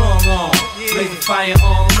 What? We strong on, blaze the fire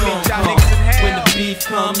on. When the beef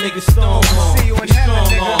come, niggas storm on. We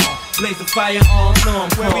strong on, blaze the fire on.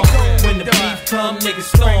 When the beef come, niggas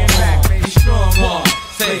storm on. We strong on,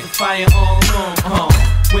 blaze the fire on.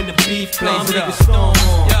 When the beef come, niggas storm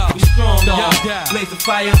on. We strong on, blaze the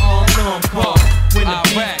fire on. When the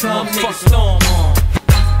beef come, niggas storm on.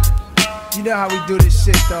 You know how we do this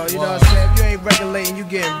shit though, you know what I'm saying? If you ain't regulating, you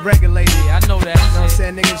getting regulated. Yeah, I know that. You know what I'm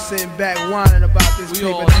saying? Niggas sitting back whining about this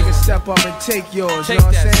paper. Niggas step up and take yours, you know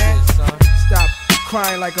what I'm saying? Stop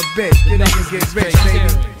crying like a bitch. Get up and get rich, baby.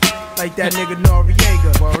 Like that nigga N.O.R.E.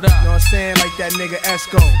 Word up. You know what I'm saying? Like that nigga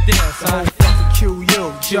Esco. The whole fucking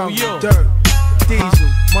QU, Jungle, Dirt, Diesel,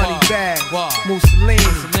 Money Bag, Musaliny.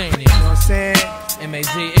 You know what I'm saying?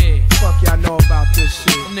 M.A.Z.E. Fuck y'all know about this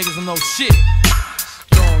shit. Them niggas don't know shit.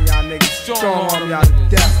 Strong y'all niggas, strong on y'all to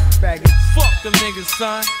death, faggots. Fuck them niggas,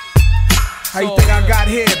 son. How you think I got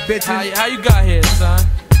here, bitches? How you got here, son?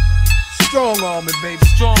 Strong arming, baby.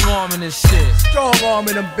 Strong arming this shit. Strong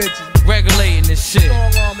arming them bitches. Regulating this shit.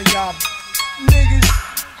 Strong arming y'all niggas.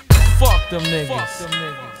 Fuck them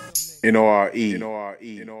niggas. N.O.R.E.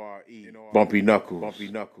 Bumpy Knuckles.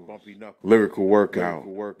 Lyrical workout.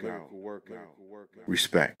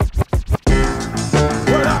 Respect.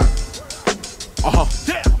 Word up.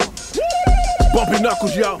 Damn. Bumpy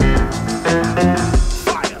Knuckles, yo.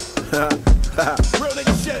 Fire. Real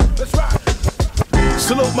nigga shit. Let's rock.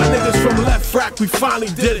 Salute my niggas from Left Rack, we finally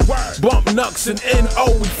did it. Bump Nux and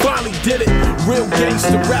N.O.R.E, we finally did it. Real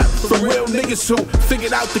gangsta rap from real niggas who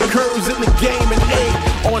figured out the curves in the game and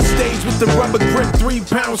A. On stage with the rubber grip, 3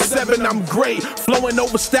 pounds 7, I'm great. Flowing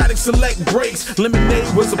over Statik select breaks.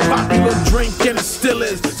 Lemonade was a popular drink and it still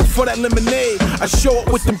is. So for that lemonade, I show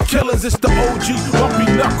up with them killers. It's the OG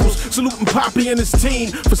Bumpy Knuckles, saluting Poppy and his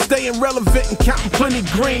team for staying relevant and counting plenty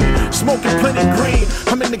green, smoking plenty green.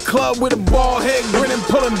 I'm in the club with a bald head grinning,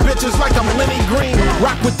 pulling bitches like I'm Lenny Green.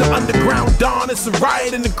 Rock with the underground dawn, it's a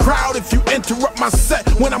riot in the crowd if you interrupt my set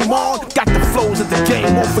when I'm on. Got the flows of the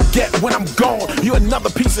game, won't forget when I'm gone. You another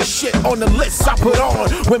piece of shit on the list I put on.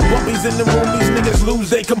 When Bumpy's in the room, these niggas lose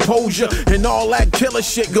their composure, and all that killer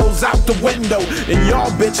shit goes out the window. And y'all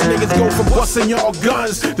bitch niggas go from busting y'all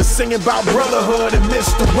guns to singing about brotherhood and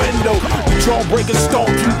miss the window. The jawbreakers stalk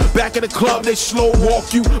you, back in the club they slow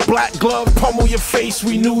walk you. Black glove pummel your face,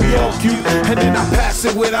 we New York you. And then I pass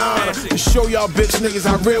it with honor to show y'all bitch niggas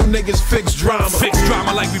how real niggas fix drama. Fix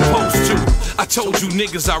drama like we supposed to. I told you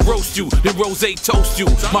niggas I roast you, then Rose toast you.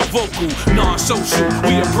 My vocal, non-social,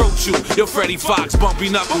 we approach you. Yo Freddie Fox, Bumpy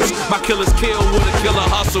Knuckles. My killers kill with a killer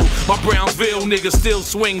hustle. My Brownsville niggas still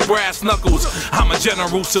swing brass knuckles. I'm a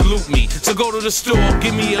general, salute me. So go to the store,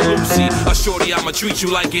 give me a Lucy. A shorty, I'ma treat you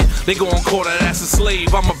like it. They gon' call that ass a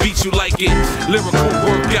slave, I'ma beat you like it. Lyrical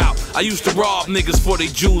workout. I used to rob niggas for they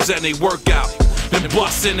jewels and they workout. Then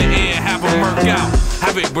bust in the air, have a murk out,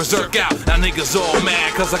 have it berserk out. Now niggas all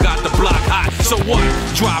mad cause I got the block hot. So what?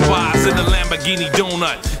 Drive-bys in the Lamborghini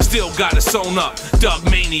donut. still got it sewn up. Doug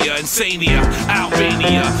Mania, Insania,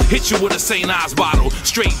 Albania. Hit you with a St. Ives bottle,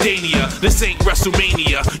 straight Dania. This ain't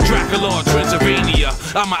WrestleMania, Dracula or Transylvania.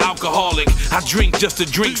 I'm an alcoholic, I drink just to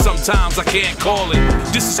drink. Sometimes I can't call it.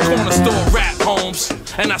 This is corner store rap, Holmes.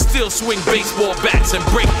 And I still swing baseball bats and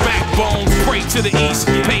break backbones. Pray to the east,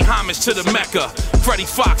 pay homage to the Mecca. Freddie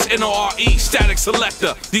Fox, N.O.R.E, Statik,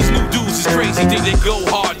 Selektah. These new dudes is crazy, think they go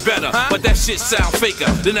hard better. But that shit sound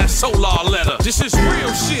faker than that solar letter. This is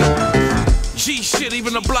real shit. G shit,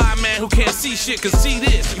 even a blind man who can't see shit can see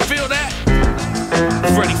this. You feel that?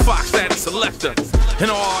 Freddie Fox, Statik, Selektah,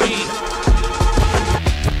 N.O.R.E.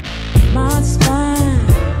 My spine.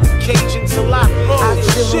 Cajuns a lot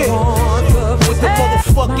shit. With the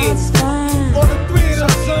motherfucking all the three of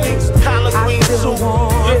those collard green soup.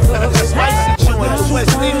 Spicy joint,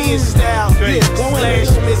 West Indian style. Slash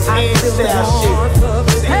Miss Hand style shit.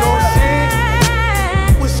 You know what I'm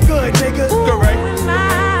saying? What's good, nigga? Good, right?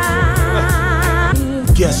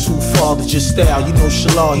 Guess who fathered your style? You know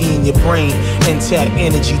Shalal, he in your brain. Intact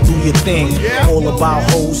energy, do your thing. All about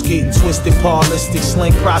hoes getting twisted, parlistic,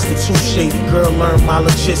 slang, prostitute, shady girl, learn my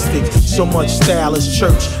logistics. So much style is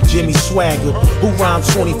church, Jimmy Swagger, who rhymed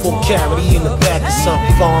 24 karat, he in the back of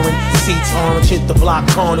something foreign. Seats orange, hit the block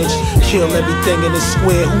carnage, kill everything in the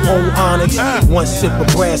square, who own onyx. One sip of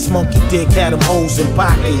brass, monkey dick, had them hoes in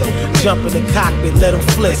pocket. Jump in the cockpit, let them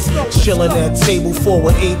flip. Chillin' at table 4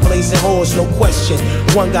 with 8 blazing whores, no question.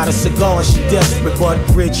 One got a cigar and she desperate, but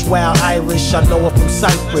rich, wild Irish, I know her from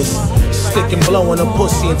Cyprus. Stick and blow in her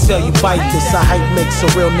pussy until you bite this. I hype mix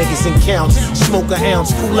of real niggas and counts. Smoke an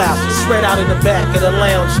ounce, cool out, spread out in the back of the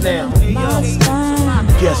lounge now.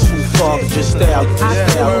 Guess who fathered your style?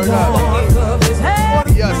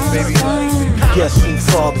 Yes, baby. Guess who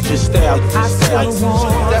fathered your style?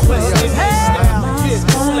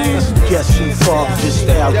 Guess who fathered your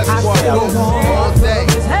style? All day.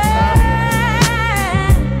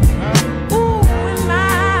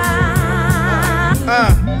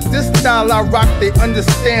 This style I rock, they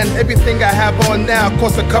understand. Everything I have on now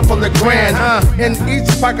costs a couple of grand. In each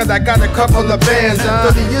pocket I got a couple of bands.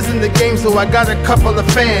 30 years in the game, so I got a couple of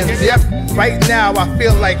fans. Yep, right now I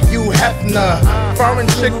feel like Hugh Hefner. Foreign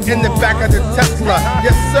chick in the back of the Tesla.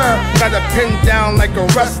 Yes sir, got a pin down like a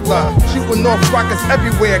wrestler. Shooting off rockets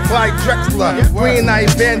everywhere, Clyde Drexler. Green Eye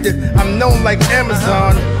Bandit, I'm known like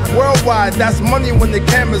Amazon. Worldwide, that's money when the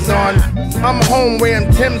camera's on. I'm home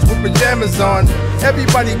wearing Timbs with pajamas on.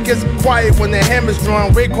 Everybody gets quiet when the hammer's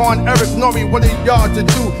drawn. Raekwon, Erick, N.O.R.E, what are y'all to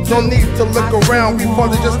do? No need to look around, we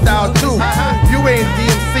follow your style too. You ain't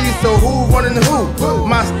DMC, so who running who?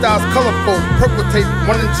 My style's colorful, purple tape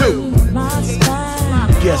 1 and 2.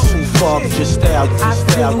 Guess who fathered your style?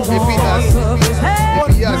 It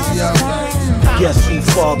be us, y'all. Guess who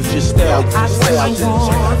fathered your style?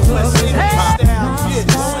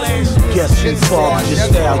 Guess who fathered your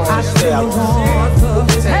style?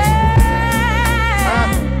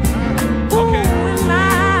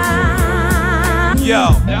 Yo,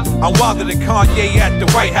 I'm wilder than Kanye at the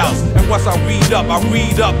White House. And once I read up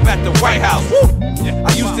at the White House. Woo!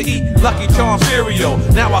 I used to eat Lucky Charms cereal.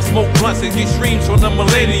 Now I smoke blunts and get streams from the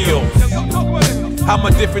millennials. I'm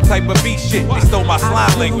a different type of beat shit. They stole my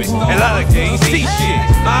slime language, and I like to see shit.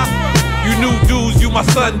 You new dudes, you my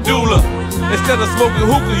son doula. Instead of smoking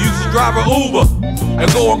hookah, you should drive an Uber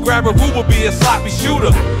and go and grab a Uber, be a sloppy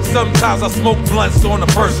shooter. Sometimes I smoke blunts on the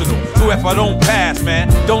personal. So if I don't pass, man,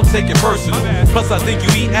 don't take it personal. Plus I think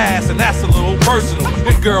you eat ass, and that's a little personal.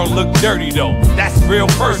 This girl look dirty though, that's real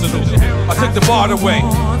personal. I took the bar away,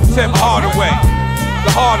 Tim Hardaway,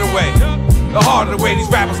 the harder way. The harder way, these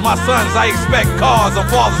rappers my sons, I expect cars on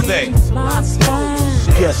Father's Day.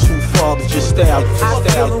 Guess who fathered your style?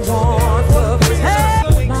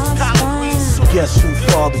 Guess who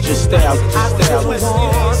fathered your style?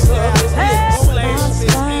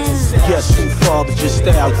 Guess who fathered your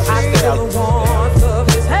style?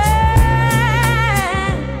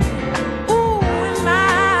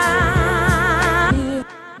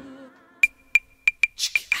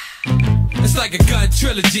 It's like a gun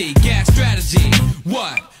trilogy, gas strategy.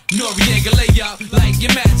 What? Noriega lay up like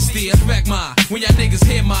your majesty. I respect mine when y'all niggas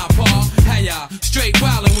hear my paw. How y'all straight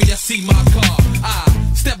wildin' when y'all see my car. I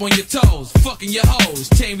step on your toes, fucking your hoes.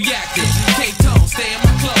 Chain reacting, K-tone, stay in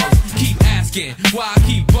my clothes. Keep asking why I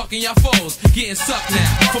keep bucking y'all foes. Getting sucked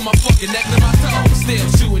now from my fucking neck to my toes. Still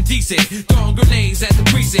shooting decent, throwing grenades at the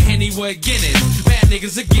precinct. Anywhere Guinness, bad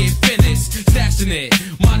niggas are getting finished. Stashing it,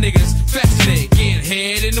 my niggas fashing it. Getting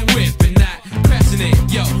head in the whip and not crashing it.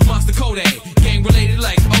 Yo, Monster Kodak, gang related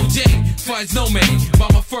like OJ. Funds no man, by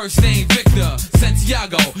my first name Victor.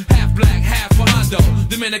 Santiago, half black, half Hondo,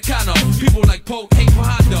 Dominicano, people like Poke, hate for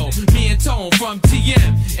Hondo. Me and Tone from TM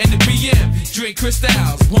and the BM, drink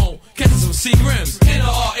crystals, won't catch some Seagrams.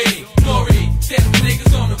 N.O.R.E, N.O.R.E, that's the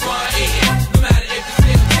niggas on the run, no matter if it's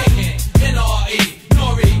still taking. N.O.R.E,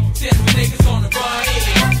 N.O.R.E, that's the niggas on the run,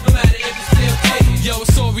 no matter if it's still taking. Yo,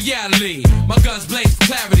 it's all reality, my guns blaze for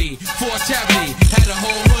clarity, for charity, had a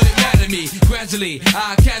whole hood mad at me. Gradually,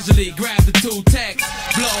 I casually grab the two texts,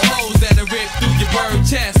 blow holes that'll rip through your bird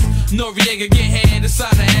chest. Noriega get hand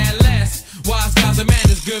inside the air less. Wise guys and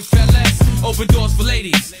manners, good fellas. Open doors for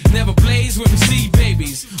ladies. Never blaze when we see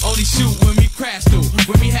babies. Only shoot when we crash through,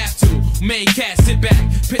 when we have to. Main cat, sit back,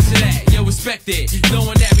 picture that, yo, respect it.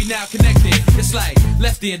 Knowing that we now connected. It's like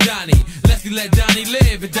Lefty and Donnie. Lefty let Donnie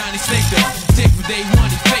live and Donnie snake them. Take from day one,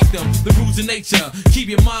 he fake them. The rules of nature. Keep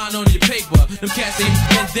your mind on your paper. Them cats ain't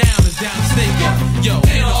been down, is down to snake ya. Yo,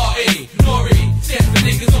 N.O.R.E, N.O.R.E, that's the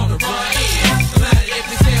niggas on the run. No matter if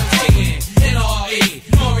they say I'm taking. N.O.R.E,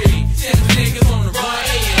 N.O.R.E, that's the niggas on the run.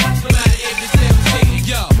 No matter if they say I'm taking.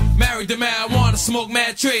 Yo, married to marijuana, smoke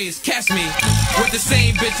mad trees. Catch me with the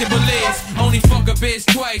same bitch in Belize. Only fuck a bitch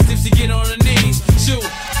twice if she get on her knees. Shoot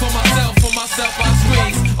for myself I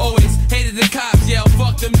squeeze. Always hated the cops, yell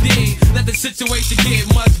fuck them D. Let the situation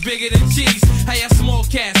get much bigger than cheese. How y'all small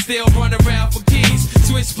cats still run around for keys?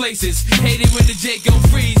 Switch places, hate it when the J go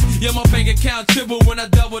freeze. Yo, my bank account triple when I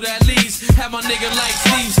double that lease. Have my nigga like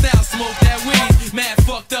Steve Style smoke that weed. Mad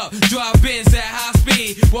fucked up, drive Benz at high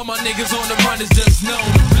speed. While my niggas on the run is just known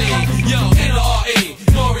to bleed. Yo, N.O.R.E,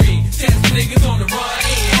 N.O.R.E, that's the niggas on the run.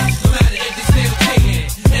 No matter if they still taking.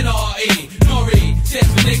 N.O.R.E, N.O.R.E,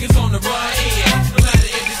 that's the niggas on the run. No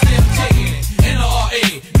matter if they still taking.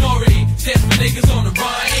 N.O.R.E, N.O.R.E, that's the niggas on the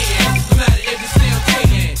run. No matter if they still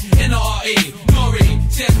taking. N.O.R.E, N.O.R.E,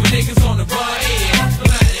 that's the niggas on the run. No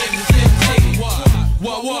matter if they still taking.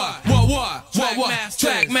 What?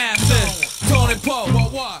 Track masters, Tony Poe.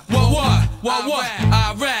 What?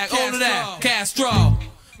 Iraq, all of that. Castro,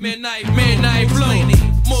 Midnight Blue,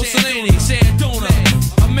 Musaliny, Sanduna,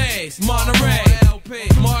 Amaze, Monterey,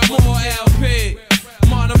 more LP,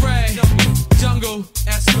 Monterey, Jungle,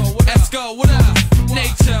 Esco, what up?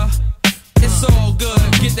 Nature, it's all good.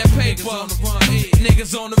 Get that paper,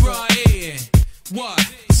 niggas on the run, yeah. What?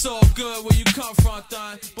 It's all good where you come from,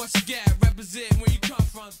 thon. But you got represent where you come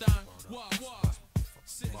from, thon. What?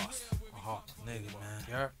 Nigga, man.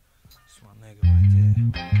 That's my nigga right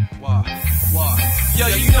there. What? Yo,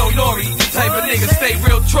 you know N.O.R.E, the type of nigga stay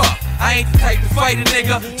real truck. I ain't the type to fight a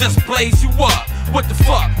nigga, just blaze you up. What the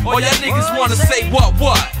fuck? All y'all niggas wanna say what?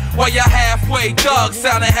 While y'all halfway thugs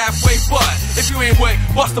sounding halfway butt. If you ain't with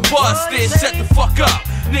Busta Buzz, then shut the fuck up.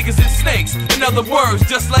 Niggas and snakes, in other words,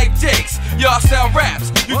 just like Jakes. Y'all sell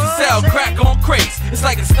raps, you can sell crack on crates. It's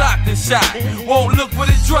like a Stockton shot, won't look when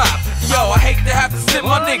it drop. Yo, I hate to have to send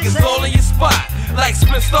my niggas all in your spot. Like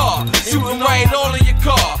Spliff Star, shooting right all in your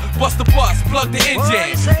car. Bust the bus, plug the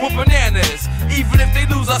engine, with bananas. Even if they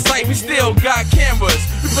lose our sight, we still got cameras.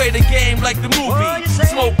 We play the game like the movie,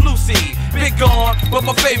 Smoke Lucy. Big gone, but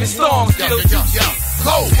my favorite song still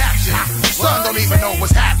Cold action, son don't even know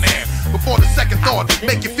what's happening. Before the second thought,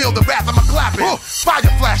 make you feel the wrath of my clapping. Fire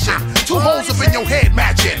flashing, two holes up in your head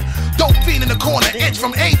matching. Dope fiend in the corner, itch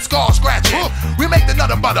from 8 scars scratching. We make the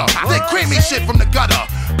nutter butter, thick creamy shit from the gutter.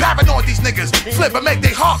 Paranoid these niggas, flip and make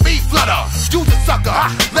their heartbeat flutter. Use a sucker,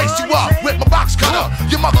 lace you up with my box cutter.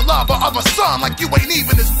 Your mother lover of a son like you ain't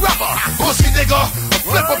even his brother. Pussy nigga,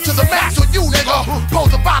 flip up to the max on you nigga. Pose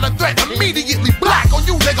a violent threat, immediately black on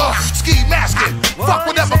you nigga. Ski masking, fuck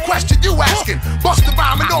whatever question you asking. Bust the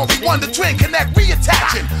rhyme and all we wonder twin connect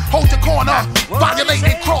reattaching. Hold your corner, violate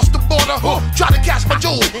and cross the border. Try to catch my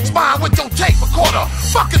jewel, spine with your tape recorder.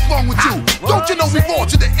 Fuck is wrong with you? Don't you know we roar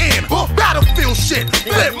to the end? Battlefield shit,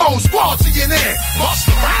 flip mode, squad CNN. Bust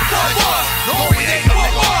the rhyme, Noriega,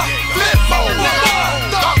 flip mode,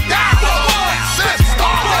 duck down,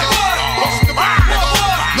 Selektah. Bust the rhyme,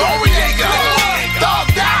 Noriega, duck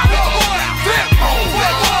down, flip mode,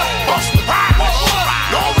 bust the rhyme,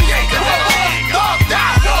 Noriega, duck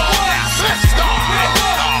down, Selektah,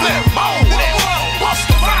 flip mode, bust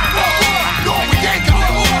the rhyme, Noriega.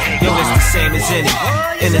 Yo, it's the same as any.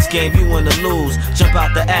 In this game you wanna lose, jump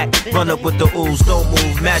out the act, run up with the ooze, don't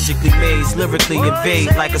move, magically maze, lyrically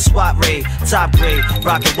invade like a SWAT raid, top grade,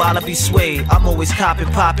 rockin' while I be swayed, I'm always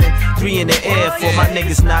copping, popping, 3 in the air for my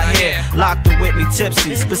niggas not here, locked in with me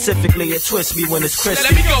tipsy, specifically it twists me when it's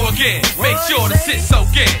crispy. Let me go again, make sure the shit's so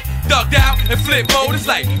good. Ducked out and flip mode is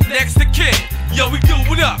like next to kin. Yo, we do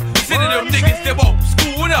it up, sending them niggas that won't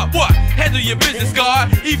screw it up. What? Handle your business,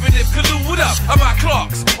 guard, even if Kool it up. I rock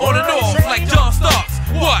clocks on the N.O.R.E like John Starks.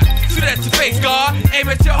 What? Shoot at your face, guard, aim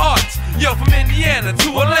at your hearts. Yo, from Indiana to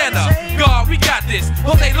Atlanta, God, we got this.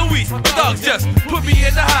 Jose Luis, my thugs just put me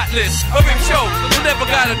in the hot list. A big show, I never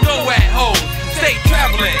gotta go at home. Stay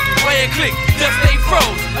traveling, play and click, just stay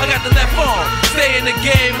froze. I got the left arm, stay in the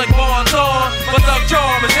game like Bonds on. My thug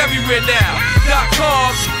charm is everywhere now.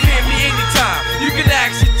 .com, hear me anytime. You can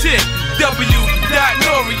ask your chick.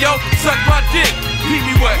 W.N.O.R.E, yo, suck my dick. Beat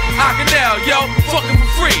me what I can now, yo, fucking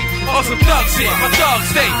for free. On some thug shit, my thugs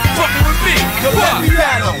stay fucking with me. Yo, let me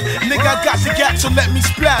at him. Nigga, I got the gap, so let me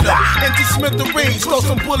splatter. Empty smithereens, throw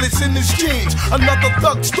some bullets in his jeans. Another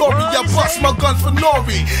thug story, I bust my gun for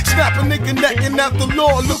N.O.R.E. Snap a nigga necking at the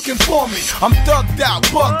law looking for me. I'm thugged out,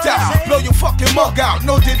 bugged out. Blow your fucking mug out,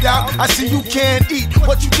 no did out. I see you can't eat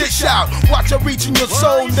what you dish out. Watch her reach in your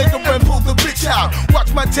soul, nigga, and pull the bitch out.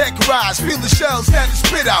 Watch my tech rise, feel the shells that it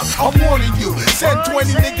spit out. I'm warning you, send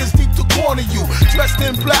 20 niggas deep to corner you. Dressed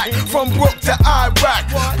in black, from Brook to Iraq.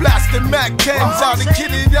 Blasting Mac 10s out and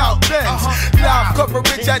kitted out Benz. Live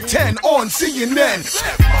coverage at 10 on CNN.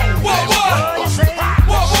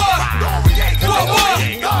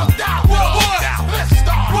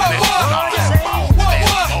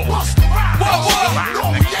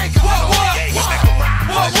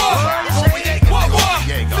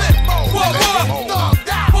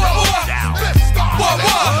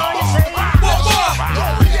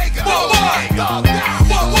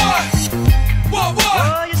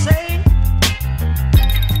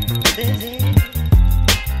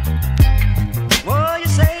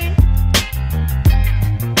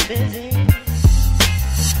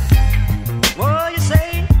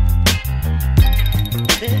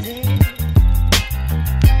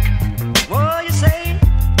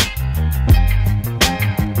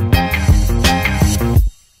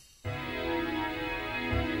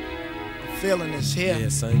 Yeah,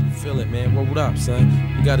 son, you feel it, man. Roll up, son.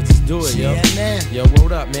 You gotta just do it, yo. Yo,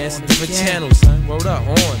 roll up, man. It's a different channel, son. Roll up,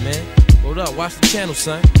 on, man. Roll up, watch the channel,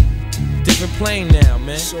 son. Different plane now,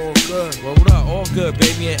 man. It's all good. Roll up, all good,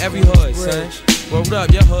 baby, in every hood, son. Roll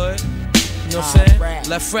up, your hood. You know what I'm saying?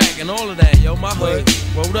 Left frack and all of that, yo, my hood.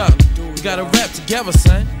 Roll up. We gotta rap together,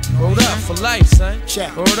 son. Roll up for life, son.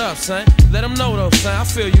 Roll up, son. Let them know, though, son. I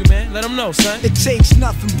feel you, man. Let them know, son. It takes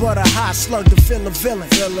nothing but a hot slug to fill a villain.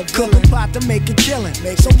 Cook a pot to make a killing.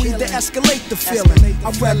 So we to escalate the feeling.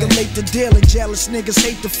 I regulate the dealing. Jealous niggas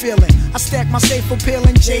hate the feeling. I stack my safe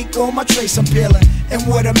appealing. Jake on my trace I'm peeling. And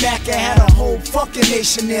with a Mac I had a whole fucking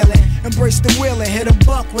nation kneeling. Embrace the wheeling. Hit a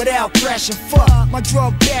buck without crashing. Fuck. My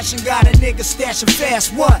drug passion got a nigga stashing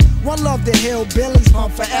fast. What? One love the hillbillies.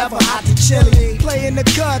 Pump forever. Hot to chili. Playing the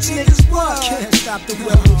cards. Niggas what? Can't stop the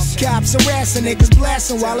rebels. Cops harassing, niggas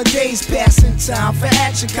blasting while the day's passing. Time for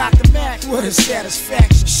action, cock the Mac, what a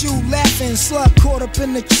satisfaction. Shoot laughing, slug caught up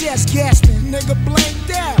in the chest, gasping. Nigga blinked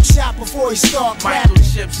out, shot before he start rapping.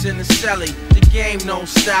 Microchips in the celly, the game don't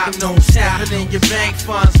stop. Tapping in your bank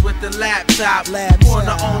funds with the laptop.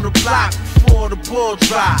 Corner on the block before the bull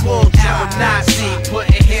drop. Arab Nazi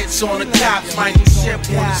putting hits on the cops. Microchip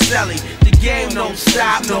on the celly. Game don't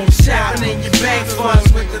stop, tapping in your bank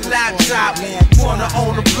funds with the laptop. Corner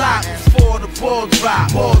on the block before the bull drop.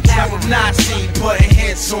 Arab Nazi putting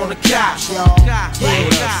hits on the cops. Don't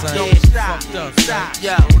stop.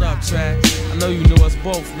 Hold up, track. I know you knew us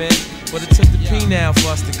both, man. But it took the P now for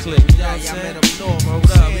us to click. You know what I'm saying? Hold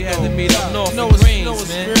up, we had to meet up north in Greens,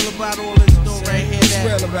 man. It's real about all this dope right here. It's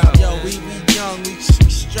real about yo, we young, we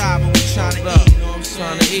striving, we trying to eat. You know what I'm saying?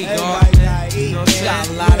 Trying to eat, God, man. You know what I'm saying?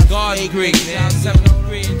 A lot of God Greek, man.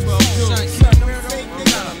 703 and 12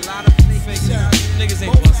 niggas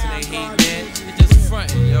ain't busting their heat, man. They just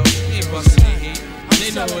frontin', yo. They ain't busting their heat.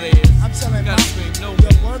 They know what it is. I'm telling you, gotta scream no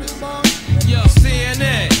man. Yo,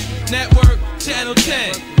 CNN, Network, Channel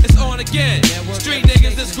 10. It's on again. Street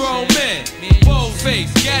niggas, it's grown men. Bold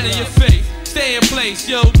face, get in your face. Stay in place,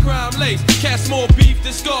 yo, crime lace. Cast more beef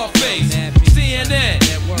than Scarface. CNN,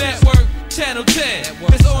 Network, Channel 10.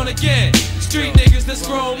 It's on again. Street niggas, that's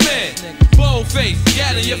grown men. Bold face,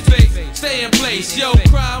 get in your face. Stay in place, yo,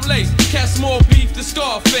 crime lace. Cast more beef than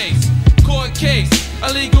Scarface. Court case,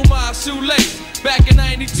 illegal mob shoelace. Back in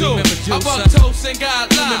 92, I bucked toast and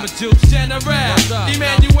got live. General,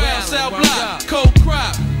 Emmanuel, cell block, cold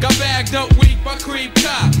crop. Got bagged up weak by creep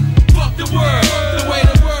cop. Fuck the world, the way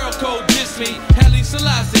the world code diss me. Haile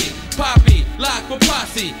Selassie, Poppy, lock for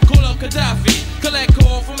posse. Call up Gaddafi, collect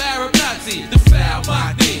call from Arab Nazi. The foul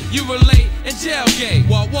mock me, you relate in jailgate.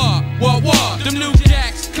 Wah, them new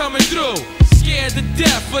jacks coming through. Scared to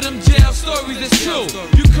death for them jail stories, it's true.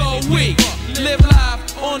 You cold weak, live live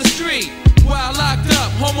on the street. While locked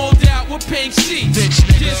up, homoed out with pink sheets.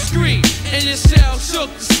 Discreet, in your cell,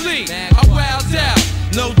 shook to sleep. I wowed out,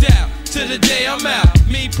 no doubt, to the day I'm out.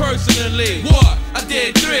 Me personally, what? I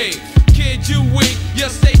did 3. you weak, your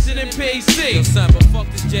station in PC. Yo, son, but fuck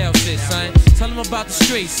this jail shit, son. Tell him about the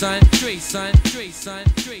street, son. Street, son. Street, son.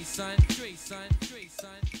 Street, son. Street, son. Street,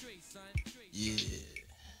 son. Street, son. Yeah.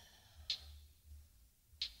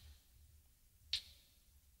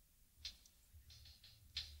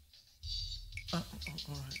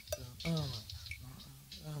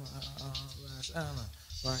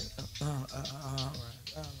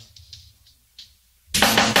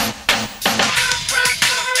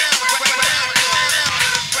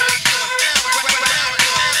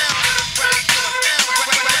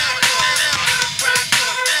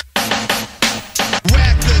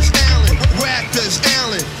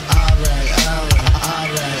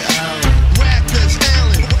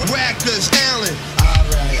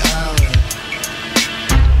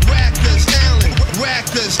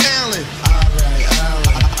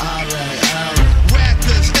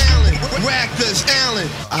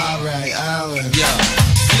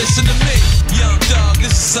 Listen to me, young dog,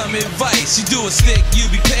 this is some advice. You do a stick, you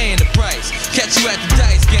be paying the price. Catch you at the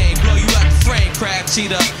dice game, blow you out the frame, crab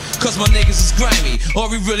cheater. Cause my niggas is grimy, all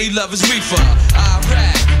we really love is reefer. I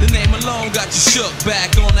rap, the name alone got you shook.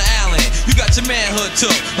 Back on the island, you got your manhood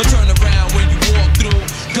took. I'll turn around when you walk through.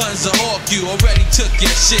 Guns will hawk you, already took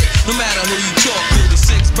your shit. No matter who you talk to, the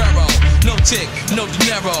 6 barrel. No tick, no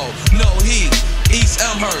dinero, no heat. East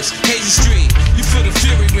Elmhurst, Hazy Street. You feel the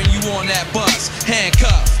fury when you on that bus.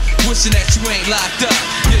 Handcuffed, wishing that you ain't locked up.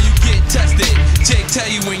 Yeah, you get tested. Jake tell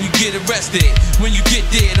you when you get arrested. When you get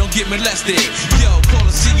there, don't get molested. Yo, call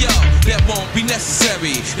a CO, that won't be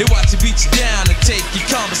necessary. They watch you beat you down and take your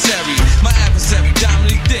commissary. My adversary,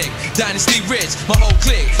 Dominic Dick, Dynasty Rich. My whole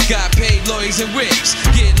clique got paid lawyers and rips.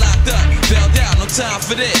 Get locked up, bailed out, no time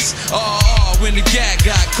for this. When the gag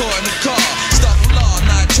got caught in the car. Stuff for law,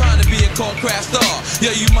 not trying to be a cold craft star.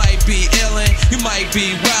 Yo, you might be illin', you might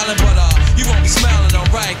be wildin', but you won't be smiling on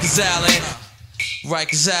Rikers Island.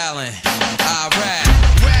 Rikers Island, I rap.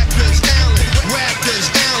 Rikers Island,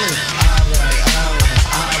 Rikers Island.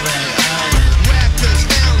 Rikers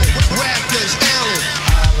Island, Rikers Island.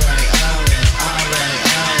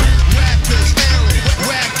 Rikers Island,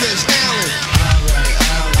 Rikers Island.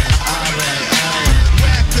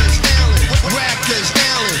 Rikers Island, Rikers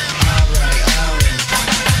Island.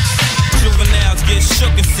 Juveniles get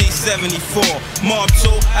shook in C-74. Mob 2,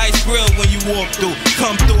 ice grill when you walk through.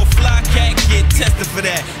 Come through a fly cat, get tested for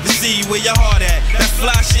that. To see where your heart at. That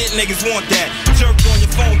fly shit, niggas want that. Jerk on your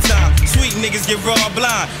phone time. Sweet niggas get raw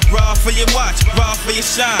blind. Raw for your watch, raw for your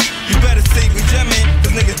shine. You better save with jamming,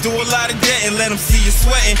 cause niggas do a lot of debt and let them see you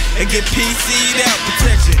sweating and get PC'd out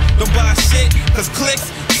protection. Don't buy shit, cause clicks,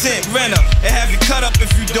 cent renter, and have you cut up if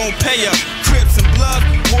you don't pay up. Crips and blood,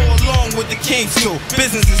 war along with the kings too.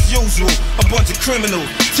 Business as usual, a bunch of criminals.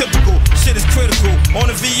 Typical, shit is critical. On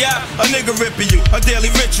a VI, a nigga ripping you, a daily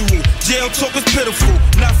ritual. Jail talk is pitiful,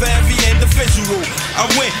 not for every individual. I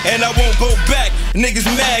went and I won't go back. Niggas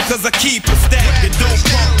mad cause I keep a stack. And don't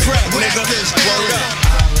pump crack, nigga. Word up.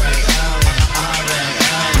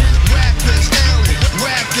 Rikers Island,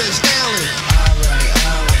 Rikers Island.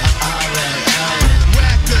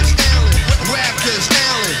 Rikers Island, Rikers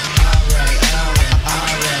Island.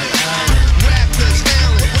 Rikers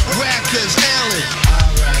Island, Rikers Island.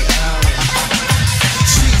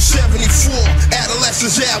 C-74,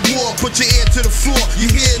 adolescents at war. Put your ear to the floor, you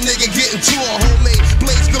hear a nigga getting tore. Homemade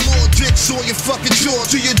blades galore, dicks on your fucking jaw.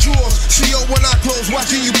 To your drawers, CO when I close,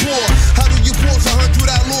 watching you pour. How do you pause 100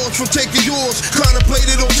 outlaws from taking yours?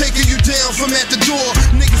 Contemplated on taking you down from at the door.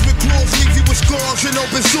 Niggas with claws leave you with scars and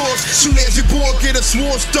open sores. Soon as you bored, get a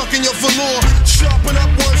sword stuck in your velour. Sharpen up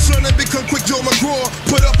one son and become quick Joe McGraw.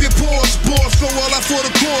 Put up your paws, boss, go all out for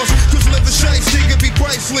the cause. Cause living shiesty can be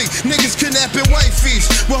pricely. Niggas kidnapping wifeys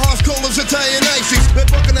with hearts cold as Italian ices. That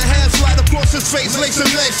buck and a half slide across his face, lace him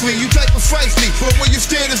nicely. You type of feisty, but where you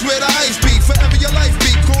stand is where the ice be. Forever your life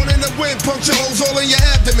be, corn in the wind, puncture holes all in your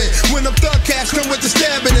abdomen. When them thug cats come with the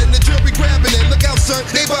stabbing and the jury grabbing it. Look out son,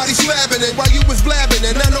 they body slapping it while you was blabbing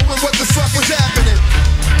it. Not knowing what the fuck was happening.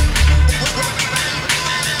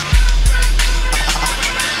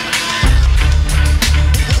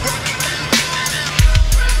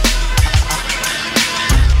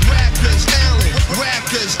 Rikers Island,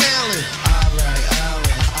 Rikers Island.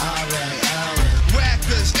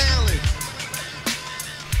 Rikers Island.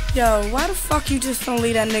 Yo, why the fuck you just don't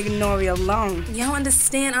leave that nigga N.O.R.E alone? You don't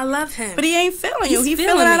understand, I love him. But he ain't feeling you. He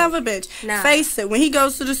feeling that other bitch. Nah. Face it, when he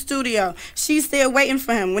goes to the studio, she's there waiting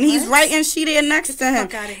for him. When he's writing, she there next to him. Get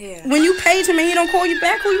the fuck out of here. When you page him and he don't call you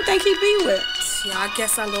back, who you think he be with? Yeah, I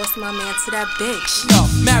guess I lost my man to that bitch. Yo,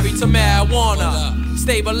 married to marijuana,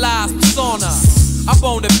 stabilized persona. I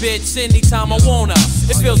bone a bitch anytime I wanna.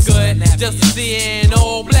 It feels good just to see her in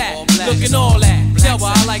all black, looking all that. Tell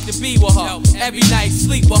her I like to be with her. Every night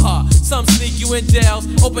sleep with her. Some sneak you in jails,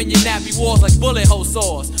 open your nappy walls like bullet hole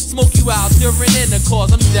saws. Smoke you out during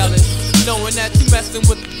intercourse. I'm jealous, knowing that you messing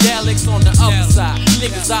with the delicts on the other side.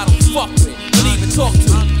 Niggas I don't fuck with, don't even talk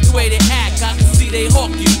to. The way they act, I can see they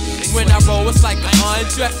hawk you. When I roll, it's like I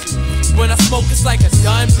undress you. When I smoke, it's like a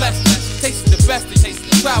gun blessed. Taste the best, it tastes.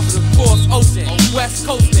 Travel across ocean, west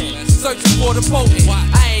coastin', searching for the potent.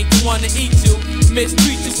 I ain't the one to eat you,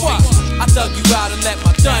 mistreat you, fuck. I dug you out and let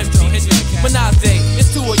my gun beat you. Menage,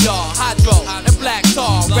 it's two of y'all, Hydro and Black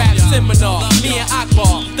Tar, rap seminar. Me and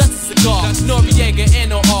Akbar, that's a cigar. Noriega,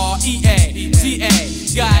 N.O.R.E, G.A.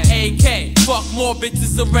 Got AK, fuck more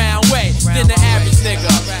bitches around way than the average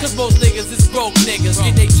nigga. Cause most niggas is broke niggas,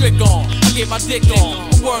 get they trick on. I get my dick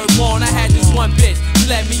on, a word on. I had this one bitch,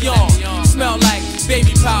 she let me on. Smell like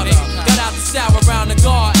baby powder. Got out the shower around the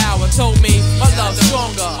guard hour. Told me my love's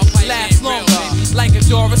stronger, lasts longer. Like a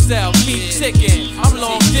Duracell, keep ticking. I'm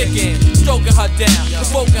long dicking, stroking her down,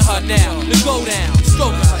 provoking her now. To go down,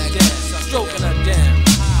 stroking her down, stroking her down.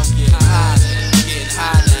 I'm getting high now, getting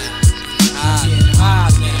high now.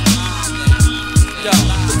 Yo,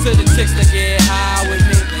 to the chicks that get high with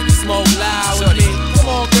me, smoke loud with me. Come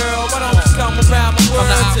on, girl, why don't you come around my world?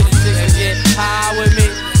 To the chicks that get high with me,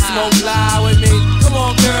 smoke loud with me. Come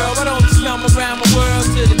on, girl, why don't you come around my world?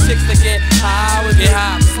 To the chicks that get high with me,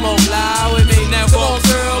 smoke loud with me. Now, come on,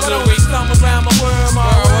 girl, why don't you come around my world? My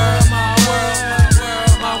world, my world, my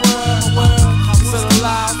world, my world, my world. For the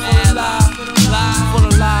live, for the live, for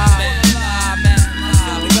the live.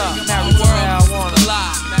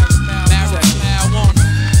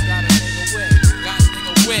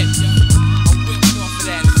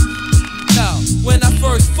 When I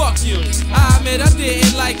first fucked you, I admit I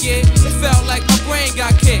didn't like it. It felt like my brain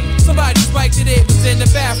got kicked. Somebody spiked it was in the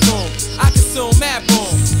bathroom. I consume mad boom.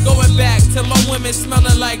 Going back to my women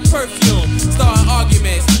smelling like perfume. Starting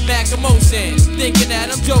arguments, back emotion. Thinking that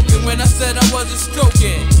I'm joking when I said I wasn't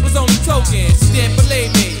stroking. Was only token, she didn't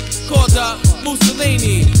believe me. Called up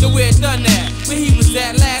Musaliny, the weird done that. Where he was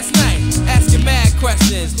at last night. Asking mad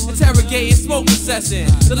questions, interrogating smoking session.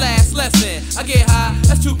 The last lesson, I get high,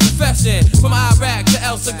 that's true confession. From Iraq to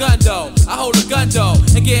El Segundo, I hold a gun though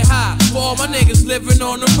and get high. For all my niggas living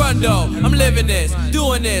on the run though. I'm living this,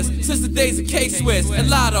 doing this since the days of K-Swiss and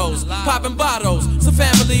Lottos, popping bottles, so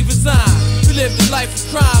family resign. We live the life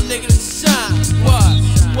of crime, nigga, to shine.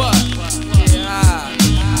 What? Get high,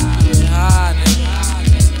 get high, nigga.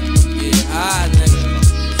 Get high, nigga.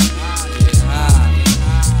 Get high.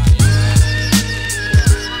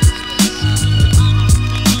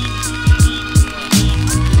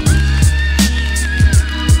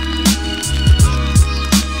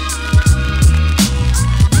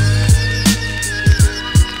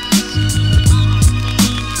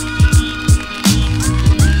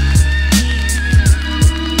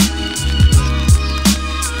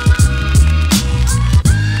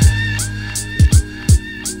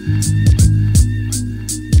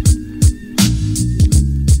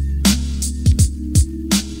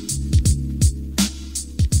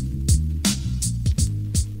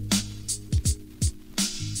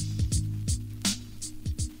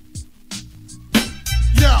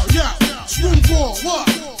 Screwball, what?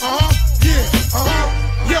 Yeah.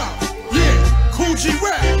 Cool G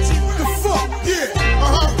rap. The fuck, yeah.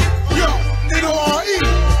 Yo, N.O.R.E.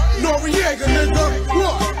 Noreaga, nigga.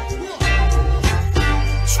 What?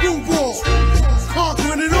 Screwball.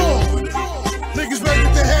 Conquering it all. Niggas better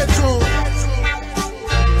get their heads on.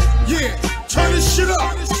 Yeah. Turn this shit up.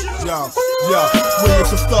 Yo, when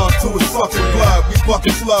it's a start to his fucking blood, we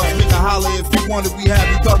bucking slugs. Nigga holler if you want it, we have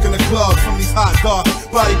you ducking the club. From these hot dark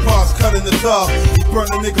body parts cut in the dog. We burn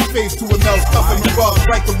a nigga face to a nose, stuffing the rug.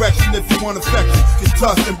 Right direction if you want affection, get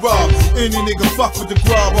touched and robbed. Any nigga fuck with the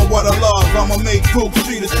grub or what I love. I'ma make Cool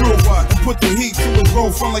see the truth and put the heat to his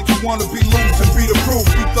roof. Front like you wanna be loose and be the proof.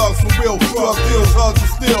 We thugs for real, drug deals, hugs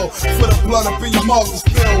and still. For the blood up in your mouth to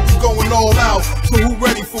spill. We going all out, so who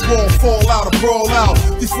ready for war? Fall out or brawl out.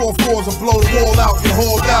 These 4-4s will blow the wall out and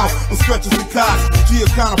hauled out. On stretchers and cots, G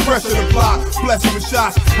kind of pressure to block. Blessing with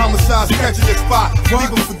shots, homicides catching the spot.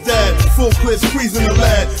 Legal for dead, full clip squeezing the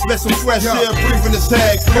lead. Let some fresh air breathing his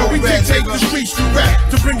head. Yo, we can't take the streets to rap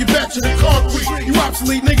to bring you back to the concrete. You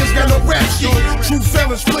obsolete niggas got no rap sheet. True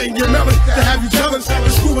fellas splitting your melon to have you jealous. The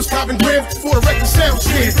screw was copping grand for the record sound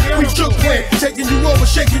stand. We took plan, taking you over,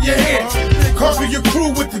 shaking your hand. Conquer your crew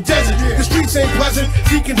with the desert. The streets ain't pleasant,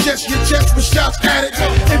 decongest your chest with shots. at it.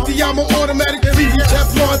 Empty, I'm an automatic, leave you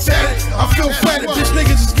Teflon tatted. I feel flattered, bitch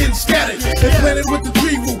niggas is getting scattered. They planted with the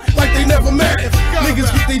tree root like they never mattered.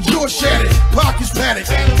 Niggas get their jaw shattered, pockets padded.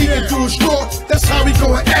 Eating through a straw, that's how we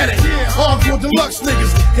going at it. Hardcore deluxe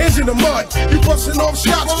niggas, hands in the mud. You busting off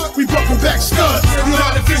shots, we bucking back studs. You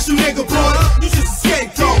not official nigga, boy. You just a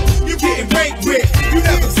scapegoat. You getting raped with. You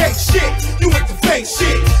never take shit. You with the fake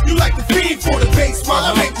shit. You like the feed for the base while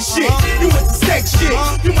I make the shit. You with the steak shit.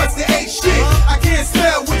 You must have ate shit. I can't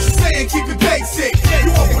spell what you're saying. Keep it basic.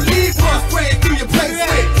 You won't believe what I'm spraying through your place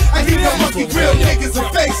with. I hear your monkey grill niggas a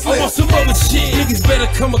facelift. I want some other shit. Niggas better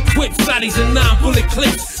come equipped. Bodies and 9-bullet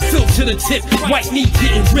clips. Filled to the tip. White meat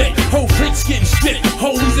getting ripped. Whole clips getting stripped.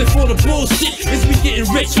 Whole reason for the bullshit is we getting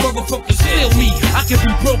rich. Motherfuckers steal me. I could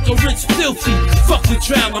be broke or rich, filthy. Fuck the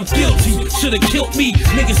trial, I'm guilty. Should've killed me.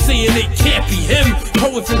 Niggas saying it can't be him.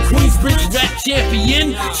 Poet from Queensbridge, rap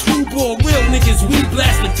champion. Screwball, real niggas, we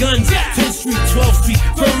blast the guns. 10th Street, 12th Street,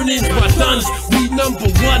 burning my guns. We number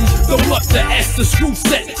one. Throw up the S, the screw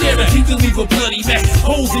set. Guaranteed to leave a bloody mess.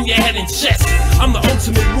 Holes in your head and chest. I'm the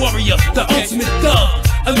ultimate warrior, the ultimate thug.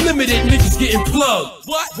 Unlimited niggas getting plugged.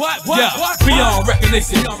 What? Beyond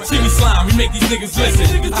recognition. See me slime, we make these niggas listen.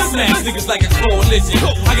 I smash niggas like a coalition.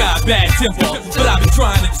 I got a bad temper, but I been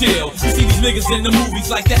trying to chill. You see these niggas in the movies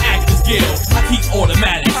like the Actors Guild. I keep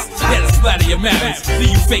automatics, that'll splatter your marriage.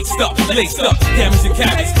 See you fake stuff, laced up, damaging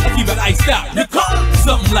carrots. I keep it iced out.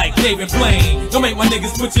 Something like David Blaine. Don't make my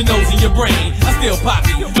niggas put your nose in your brain. I still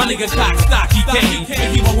poppy, my nigga cock stocky cane.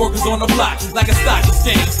 And keep my workers on the block like a stock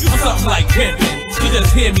exchange. Or something like pimping. You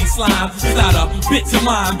just hear me slime. It's not a bitch of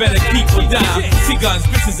mine, better keep a dime. See guns,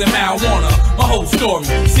 bitches, and marijuana. My whole story,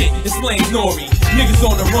 shit, explains N.O.R.E. Niggas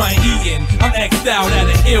on the run eating. I'm X'd out at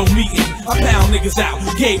an ill meeting. I pound niggas out,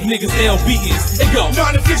 gave niggas L beatings. It go.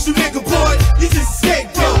 Not official nigga, boy. You just a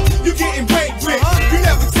scapegoat. You getting raped with. You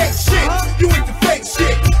never take shit. You with the fake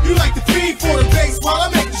shit. You like the feed for the base while I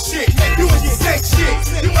make the shit. You with your steak shit.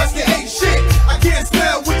 You must have ate shit. I can't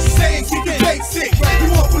spell what you're saying. Keep it basic.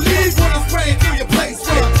 You won't believe what I'm spraying through your place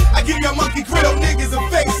with. I give your monkey grill niggas a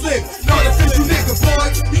facelift. Not official nigga, boy.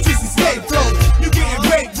 You just a scapegoat. You getting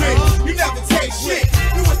raped with. You never take shit.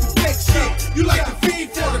 You with the fake shit. You like the feed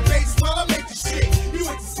for the base while I make the shit. You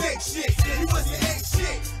with the steak shit. You must have ate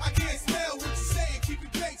shit. I can't spell what you're saying. Keep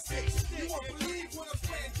it basic. You won't believe what I'm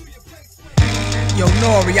spraying through your place with. Yo,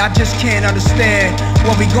 N.O.R.E, I just can't understand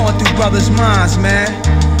what we going through brothers' minds, man.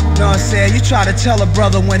 Know what I'm saying? You try to tell a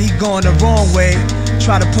brother when he going the wrong way,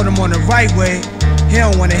 try to put him on the right way. He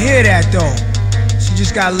don't wanna hear that though. So you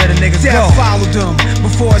just gotta let a nigga go. Death followed him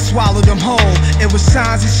before it swallowed him whole. It was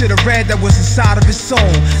signs he should've read that was inside of his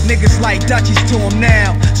soul. Niggas like Dutchies to him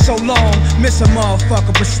now. So long, miss a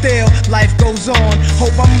motherfucker, but still, life goes on.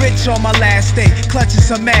 Hope I'm rich on my last day, clutching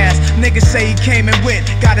some ass. Niggas say he came in with,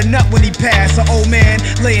 got a nut when he passed. An old man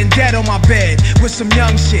laying dead on my bed with some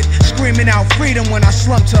young shit, screaming out freedom when I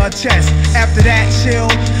slumped to her chest. After that, chill,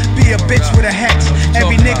 be a bitch with a hex.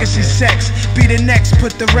 Every nigga she sex, be the next,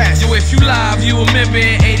 put the rest. Yo, if you live, you remember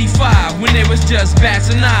in 85 when it was just bats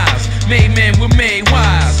and knives. Made men were made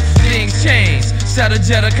wise. Things changed. Set a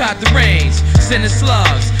Jetta caught the range. Sending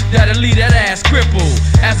slugs that'll leave that ass crippled.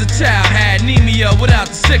 As a child, had anemia without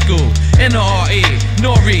the sickle. N.O.R.E,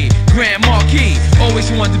 N.O.R.E, Grand Marquis.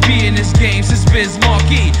 Always wanted to be in this game since Biz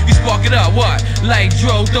Marquis. You spark it up, what? Like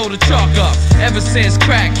Dro, throw the chalk up. Ever since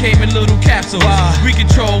crack came in little capsules. We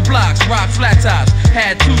control blocks, rock flat tops.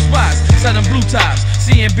 Had 2 spots, Southern blue tops.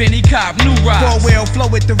 Seeing Benny Cop, new rides. 4-wheel flow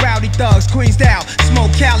with the rowdy thugs, Queens out.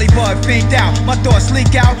 Smoke Cali, bud, fiend out. My thoughts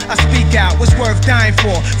leak out, I speak out. What's worth dying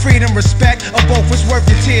for? Freedom, respect, or both? What's worth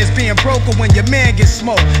your tears being broken when your man gets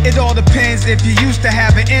smoked? It all depends. If you used to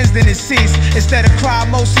have it ends, then it cease. Instead of cry,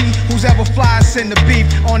 mostly who's ever fly send the beef.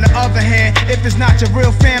 On the other hand, if it's not your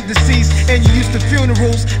real fam deceased and you used to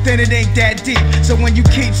funerals, then it ain't that deep. So when you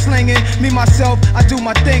keep slinging, me myself, I do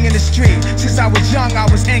my thing in the street. Since I was young, I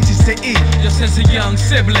was anxious to eat. Just since a young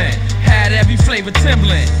sibling, had every flavor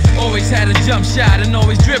Timberland. Always had a jump shot and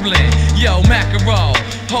always dribbling. Yo, macaroni,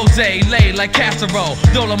 Jose laid like casserole.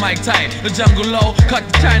 Dolomite type, the jungle low, cut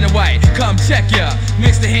the China white. Come check ya,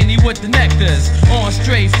 mix the Henny with the nectars. On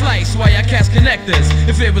straight flights while y'all cast connectors.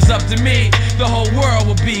 If it was up to me, the whole world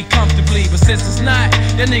would be comfortably. But since it's not,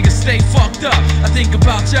 y'all niggas stay fucked up. I think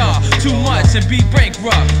about y'all too much and be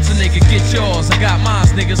bankrupt. So nigga get yours, I got mine,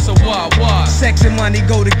 nigga, so what? Sex and money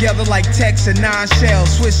go together like Tex and 9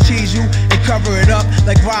 shells. Swiss cheese you and cover it up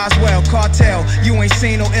like Roswell. Cartel, you ain't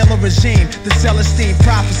seen no iller regime. The Celestine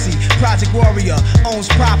prophecy, Project Warrior owns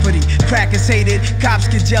property. Crackers hated, cops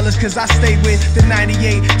get jealous cause I stay with the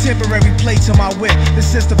 98 temporary plates on my whip. The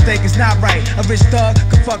system think it's not right. A rich thug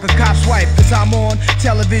could fuck a cop's wife cause I'm on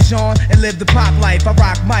television and live the pop life. I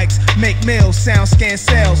rock mics, make meals, sound scan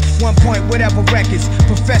sales. 1 point whatever records,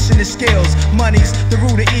 professional skills. Money's the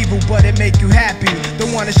root of evil, but it make you happy.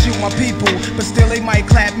 Don't wanna shoot my people, but still they might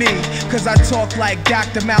clap me. Cause I talk like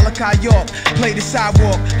Dr. Malachi York. Play the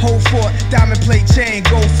sidewalk, hold fort, diamond plate chain,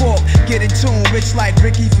 go fork. Get in tune, rich like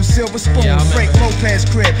Ricky from Silver Spoon. Frank Lopez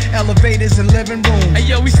crib, elevators and living room. Hey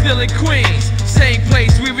yo, we still in Queens, same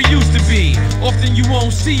place where we used to be. Often you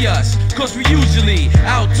won't see us, cause we usually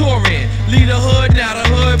out touring. Lead the hood, now the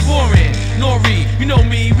hood boring. N.O.R.E, you know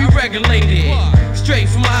me, we regulated. Straight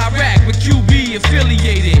from Iraq, with QB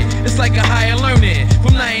affiliated. It's like a higher learning,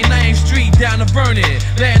 from 99th Street down to Vernon.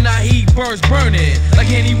 Letting our heat burst burning, like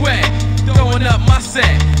any wet. Throwing up my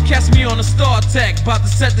set, catch me on a Star Tech, about to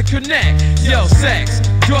set the connect. Yo, sex,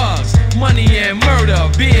 drugs, money and murder,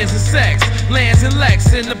 beers and sex, lands and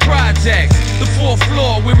Lex in the projects. The 4th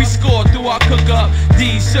floor where we scored through our cook up.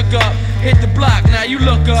 D shook up, hit the block, now you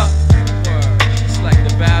look up. It's like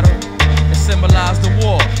the battle, it symbolized the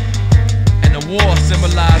war, and the war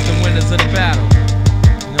symbolized the winners of the battle.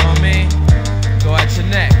 You know what I mean? Go at your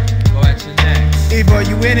neck, go at your neck. Either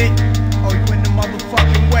you in it, or you in the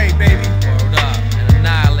motherfucking way, baby. Word up, and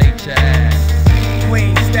annihilate your ass.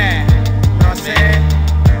 Queen style, you know what I'm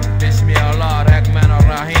saying? Bismillah, Raekwon,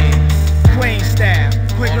 Rahim. Queen style,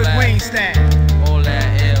 quick with Queen style. All that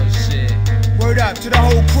L shit. Word up to the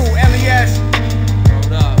whole crew, LES.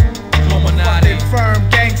 Word up, Illuminati. Firm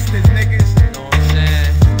gangsters, niggas. You know what I'm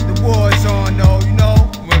saying? The war's on though, you know.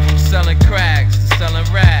 Went from selling cracks to selling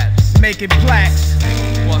raps. Making plaques.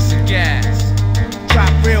 Busting gas. Drop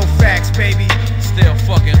real facts, baby. Still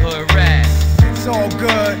fucking hood rats. It's all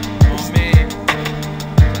good. Oh man,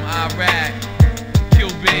 from Iraq,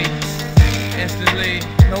 QB, instantly.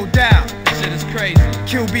 No doubt. This shit is crazy.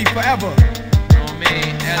 QB forever. You know what I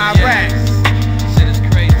mean? Iraq. This shit is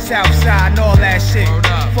crazy. Southside and all that shit.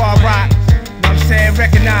 Far Rock. You know what I'm saying?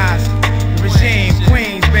 Recognize the regime.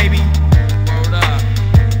 Queens, baby. Word up.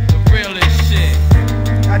 The realest shit.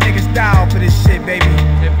 Y'all niggas die for this shit, baby.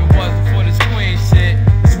 If it wasn't for this Queen shit,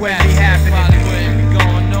 this wouldn't be happening. Probably wouldn't be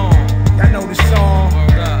going on. Y'all know the song.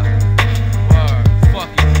 Word up. Word.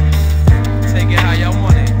 Fuck it. Take it how y'all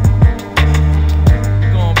want it. We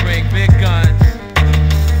gon' bring big guns.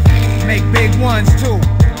 Make big ones too.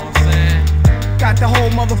 You know what I'm saying? Got the whole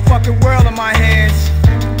motherfucking world in my hands.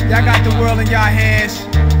 Y'all got the world in y'all hands.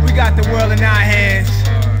 We got the world in our hands.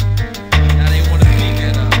 Now they wanna peek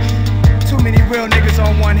at us. Too many real niggas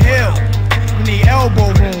on one hill. We need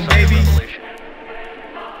elbow room, baby.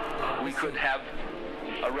 We could have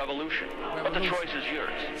a revolution, but the choice is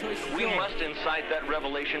yours. We must incite that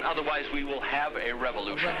revelation, otherwise we will have a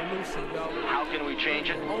revolution. How can we change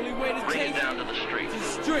it? Only way to bring change it down to the street.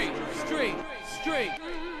 Street.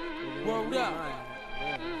 Word up.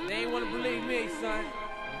 They ain't wanna believe me, son.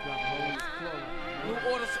 New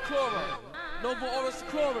order Seclora. Nova order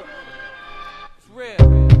Seclora. It's real.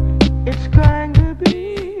 It's going to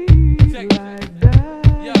be like that.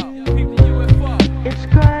 Yo, peep the UFO. It's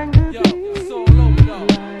going to Yo, it's all over though.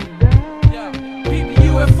 Yo, peep the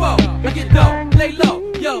UFO. Look it though, lay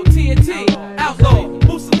low. Yo, TNT, Outlaw,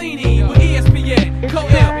 Musaliny with ESPN, Kool,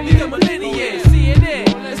 lead the Medallions,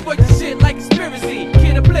 CNN. Let's work this shit like conspiracy.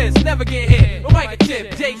 Kid of bliss, never get hit. My mic a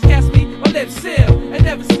chip, Jake cast me, my lips seal and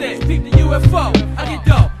never slip. Peep the UFO. I get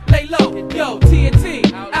dope, lay low. Yo,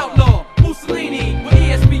 TNT, Outlaw, Musaliny with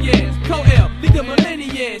ESPN, Kool, lead the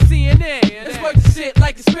Medallions, CNN. Let's work this shit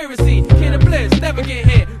like conspiracy. Kid of bliss, never get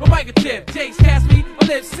hit. My mic a chip, Jake cast me, my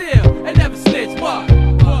lips seal and never snitch. What?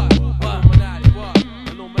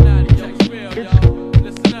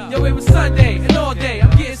 Yo, it was Sunday and all day I'm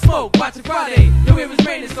getting smoked, watching Friday. Yo, it was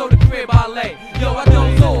raining, so the crib I lay. Yo, I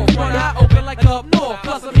don't off, one eye open like up north,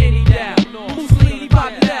 plus I'm hitting down. Musaliny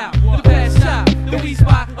popped it out, the best shop, the weed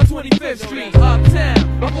spot on 25th Street,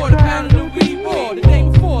 uptown. I bought a pound of new weed raw the day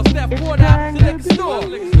before. Steph poured out the liquor store.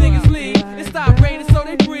 Niggas leave, it stopped raining, so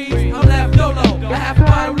they breathe. I'm left dolo, I have a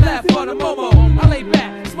bottle left for the Momo. I lay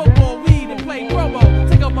back, smoke more weed and play promo.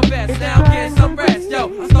 Take off my vest, now I'm getting some rest.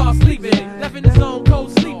 Yo, I start sleeping, left in the zone,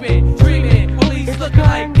 cold sleeping, dreaming. Police looking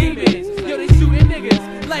like demons. Yo, they shooting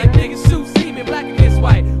niggas like niggas shoot semen. Black against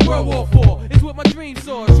white, World War IV is what my dream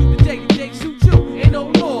saw. Shoot the Jake, Jake shoot you, ain't no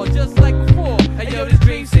more, just like before. Hey yo, this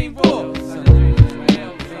dream seem raw.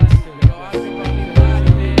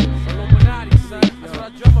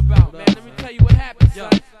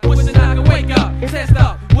 Wishing I could wake up, test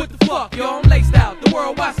up, what the fuck, yo, I'm laced out. The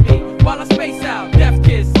world watch me while I space out. Death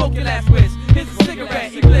kiss, smoke your last wish. Here's a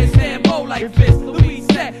cigarette, you glitz, stand bold like fist. Louise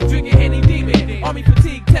set, drinking Henny Demon. Army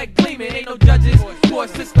fatigue, tech gleaming, ain't no judges. Court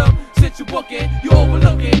system, sit you booking, you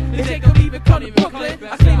overlooking. The Jake don't even come to Brooklyn.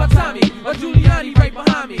 I see my Tommy, or Giuliani right behind.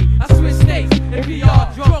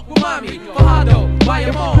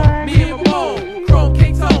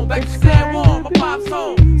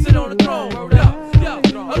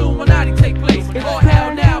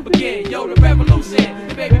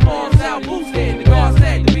 boosted. The guard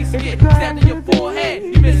said the beast get stabbed in your forehead.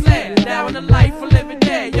 You misled, now in the life for living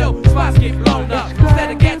dead. Yo, spots get blown up.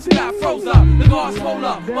 Instead of gas, you got froze up. The guard swole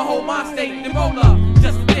up, my whole mind state, then roll up.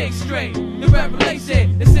 Just to think straight, the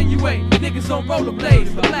revelation, insinuate. Niggas on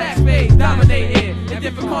rollerblades, the black spades dominating. In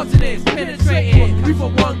different continents, penetrating. We for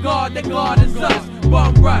one guard, that guard is us.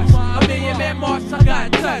 Bum rush, a million man march, I got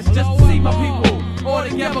in touch just to see my people. All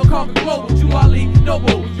together, conquer global, dually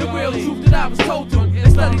noble. The real truth that I was told to. They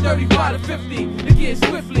study 35 to 50, to get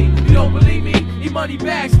swiftly. You don't believe me? Eat money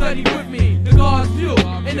bags, study with me. The guard's view,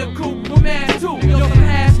 in the coop, with mass too. Yo, some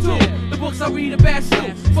ass too. The books I read about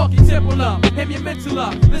you. Fuck your temple up, hit your mental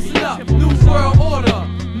up. Listen up, new world order.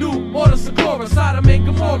 New order, Sakura, Sodom and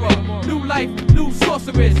Gomorrah. New life, new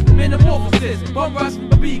sorceress, metamorphosis. Bum rush,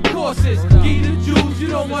 but be courses. Give the Jews, you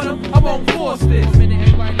don't want them, I won't force this.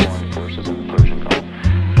 Forces in the Persian Gulf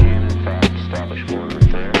can, in fact, establish order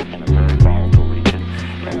there in a very volatile region.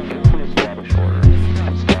 And if we establish order,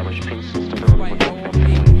 establish peace and stability within the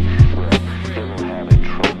community, it will have a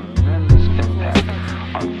tremendous impact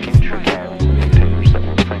on future tyrants and dictators that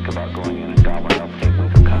will think about going in and gobbling up a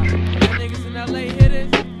weaker country. Niggas in LA hit it,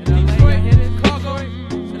 in Detroit hit it, Chicago,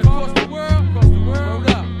 and across the world, rolled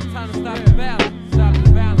up. Time to stop the valley,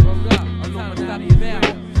 rolled up. Time to stop the valley.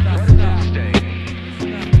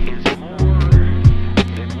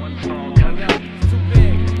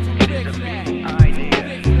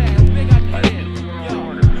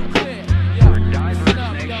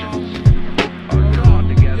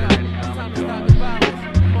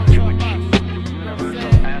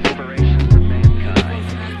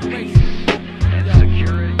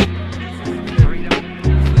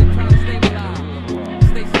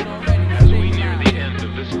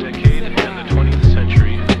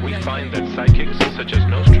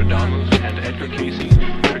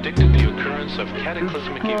 Of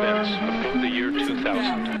cataclysmic events before the year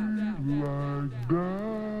 2000.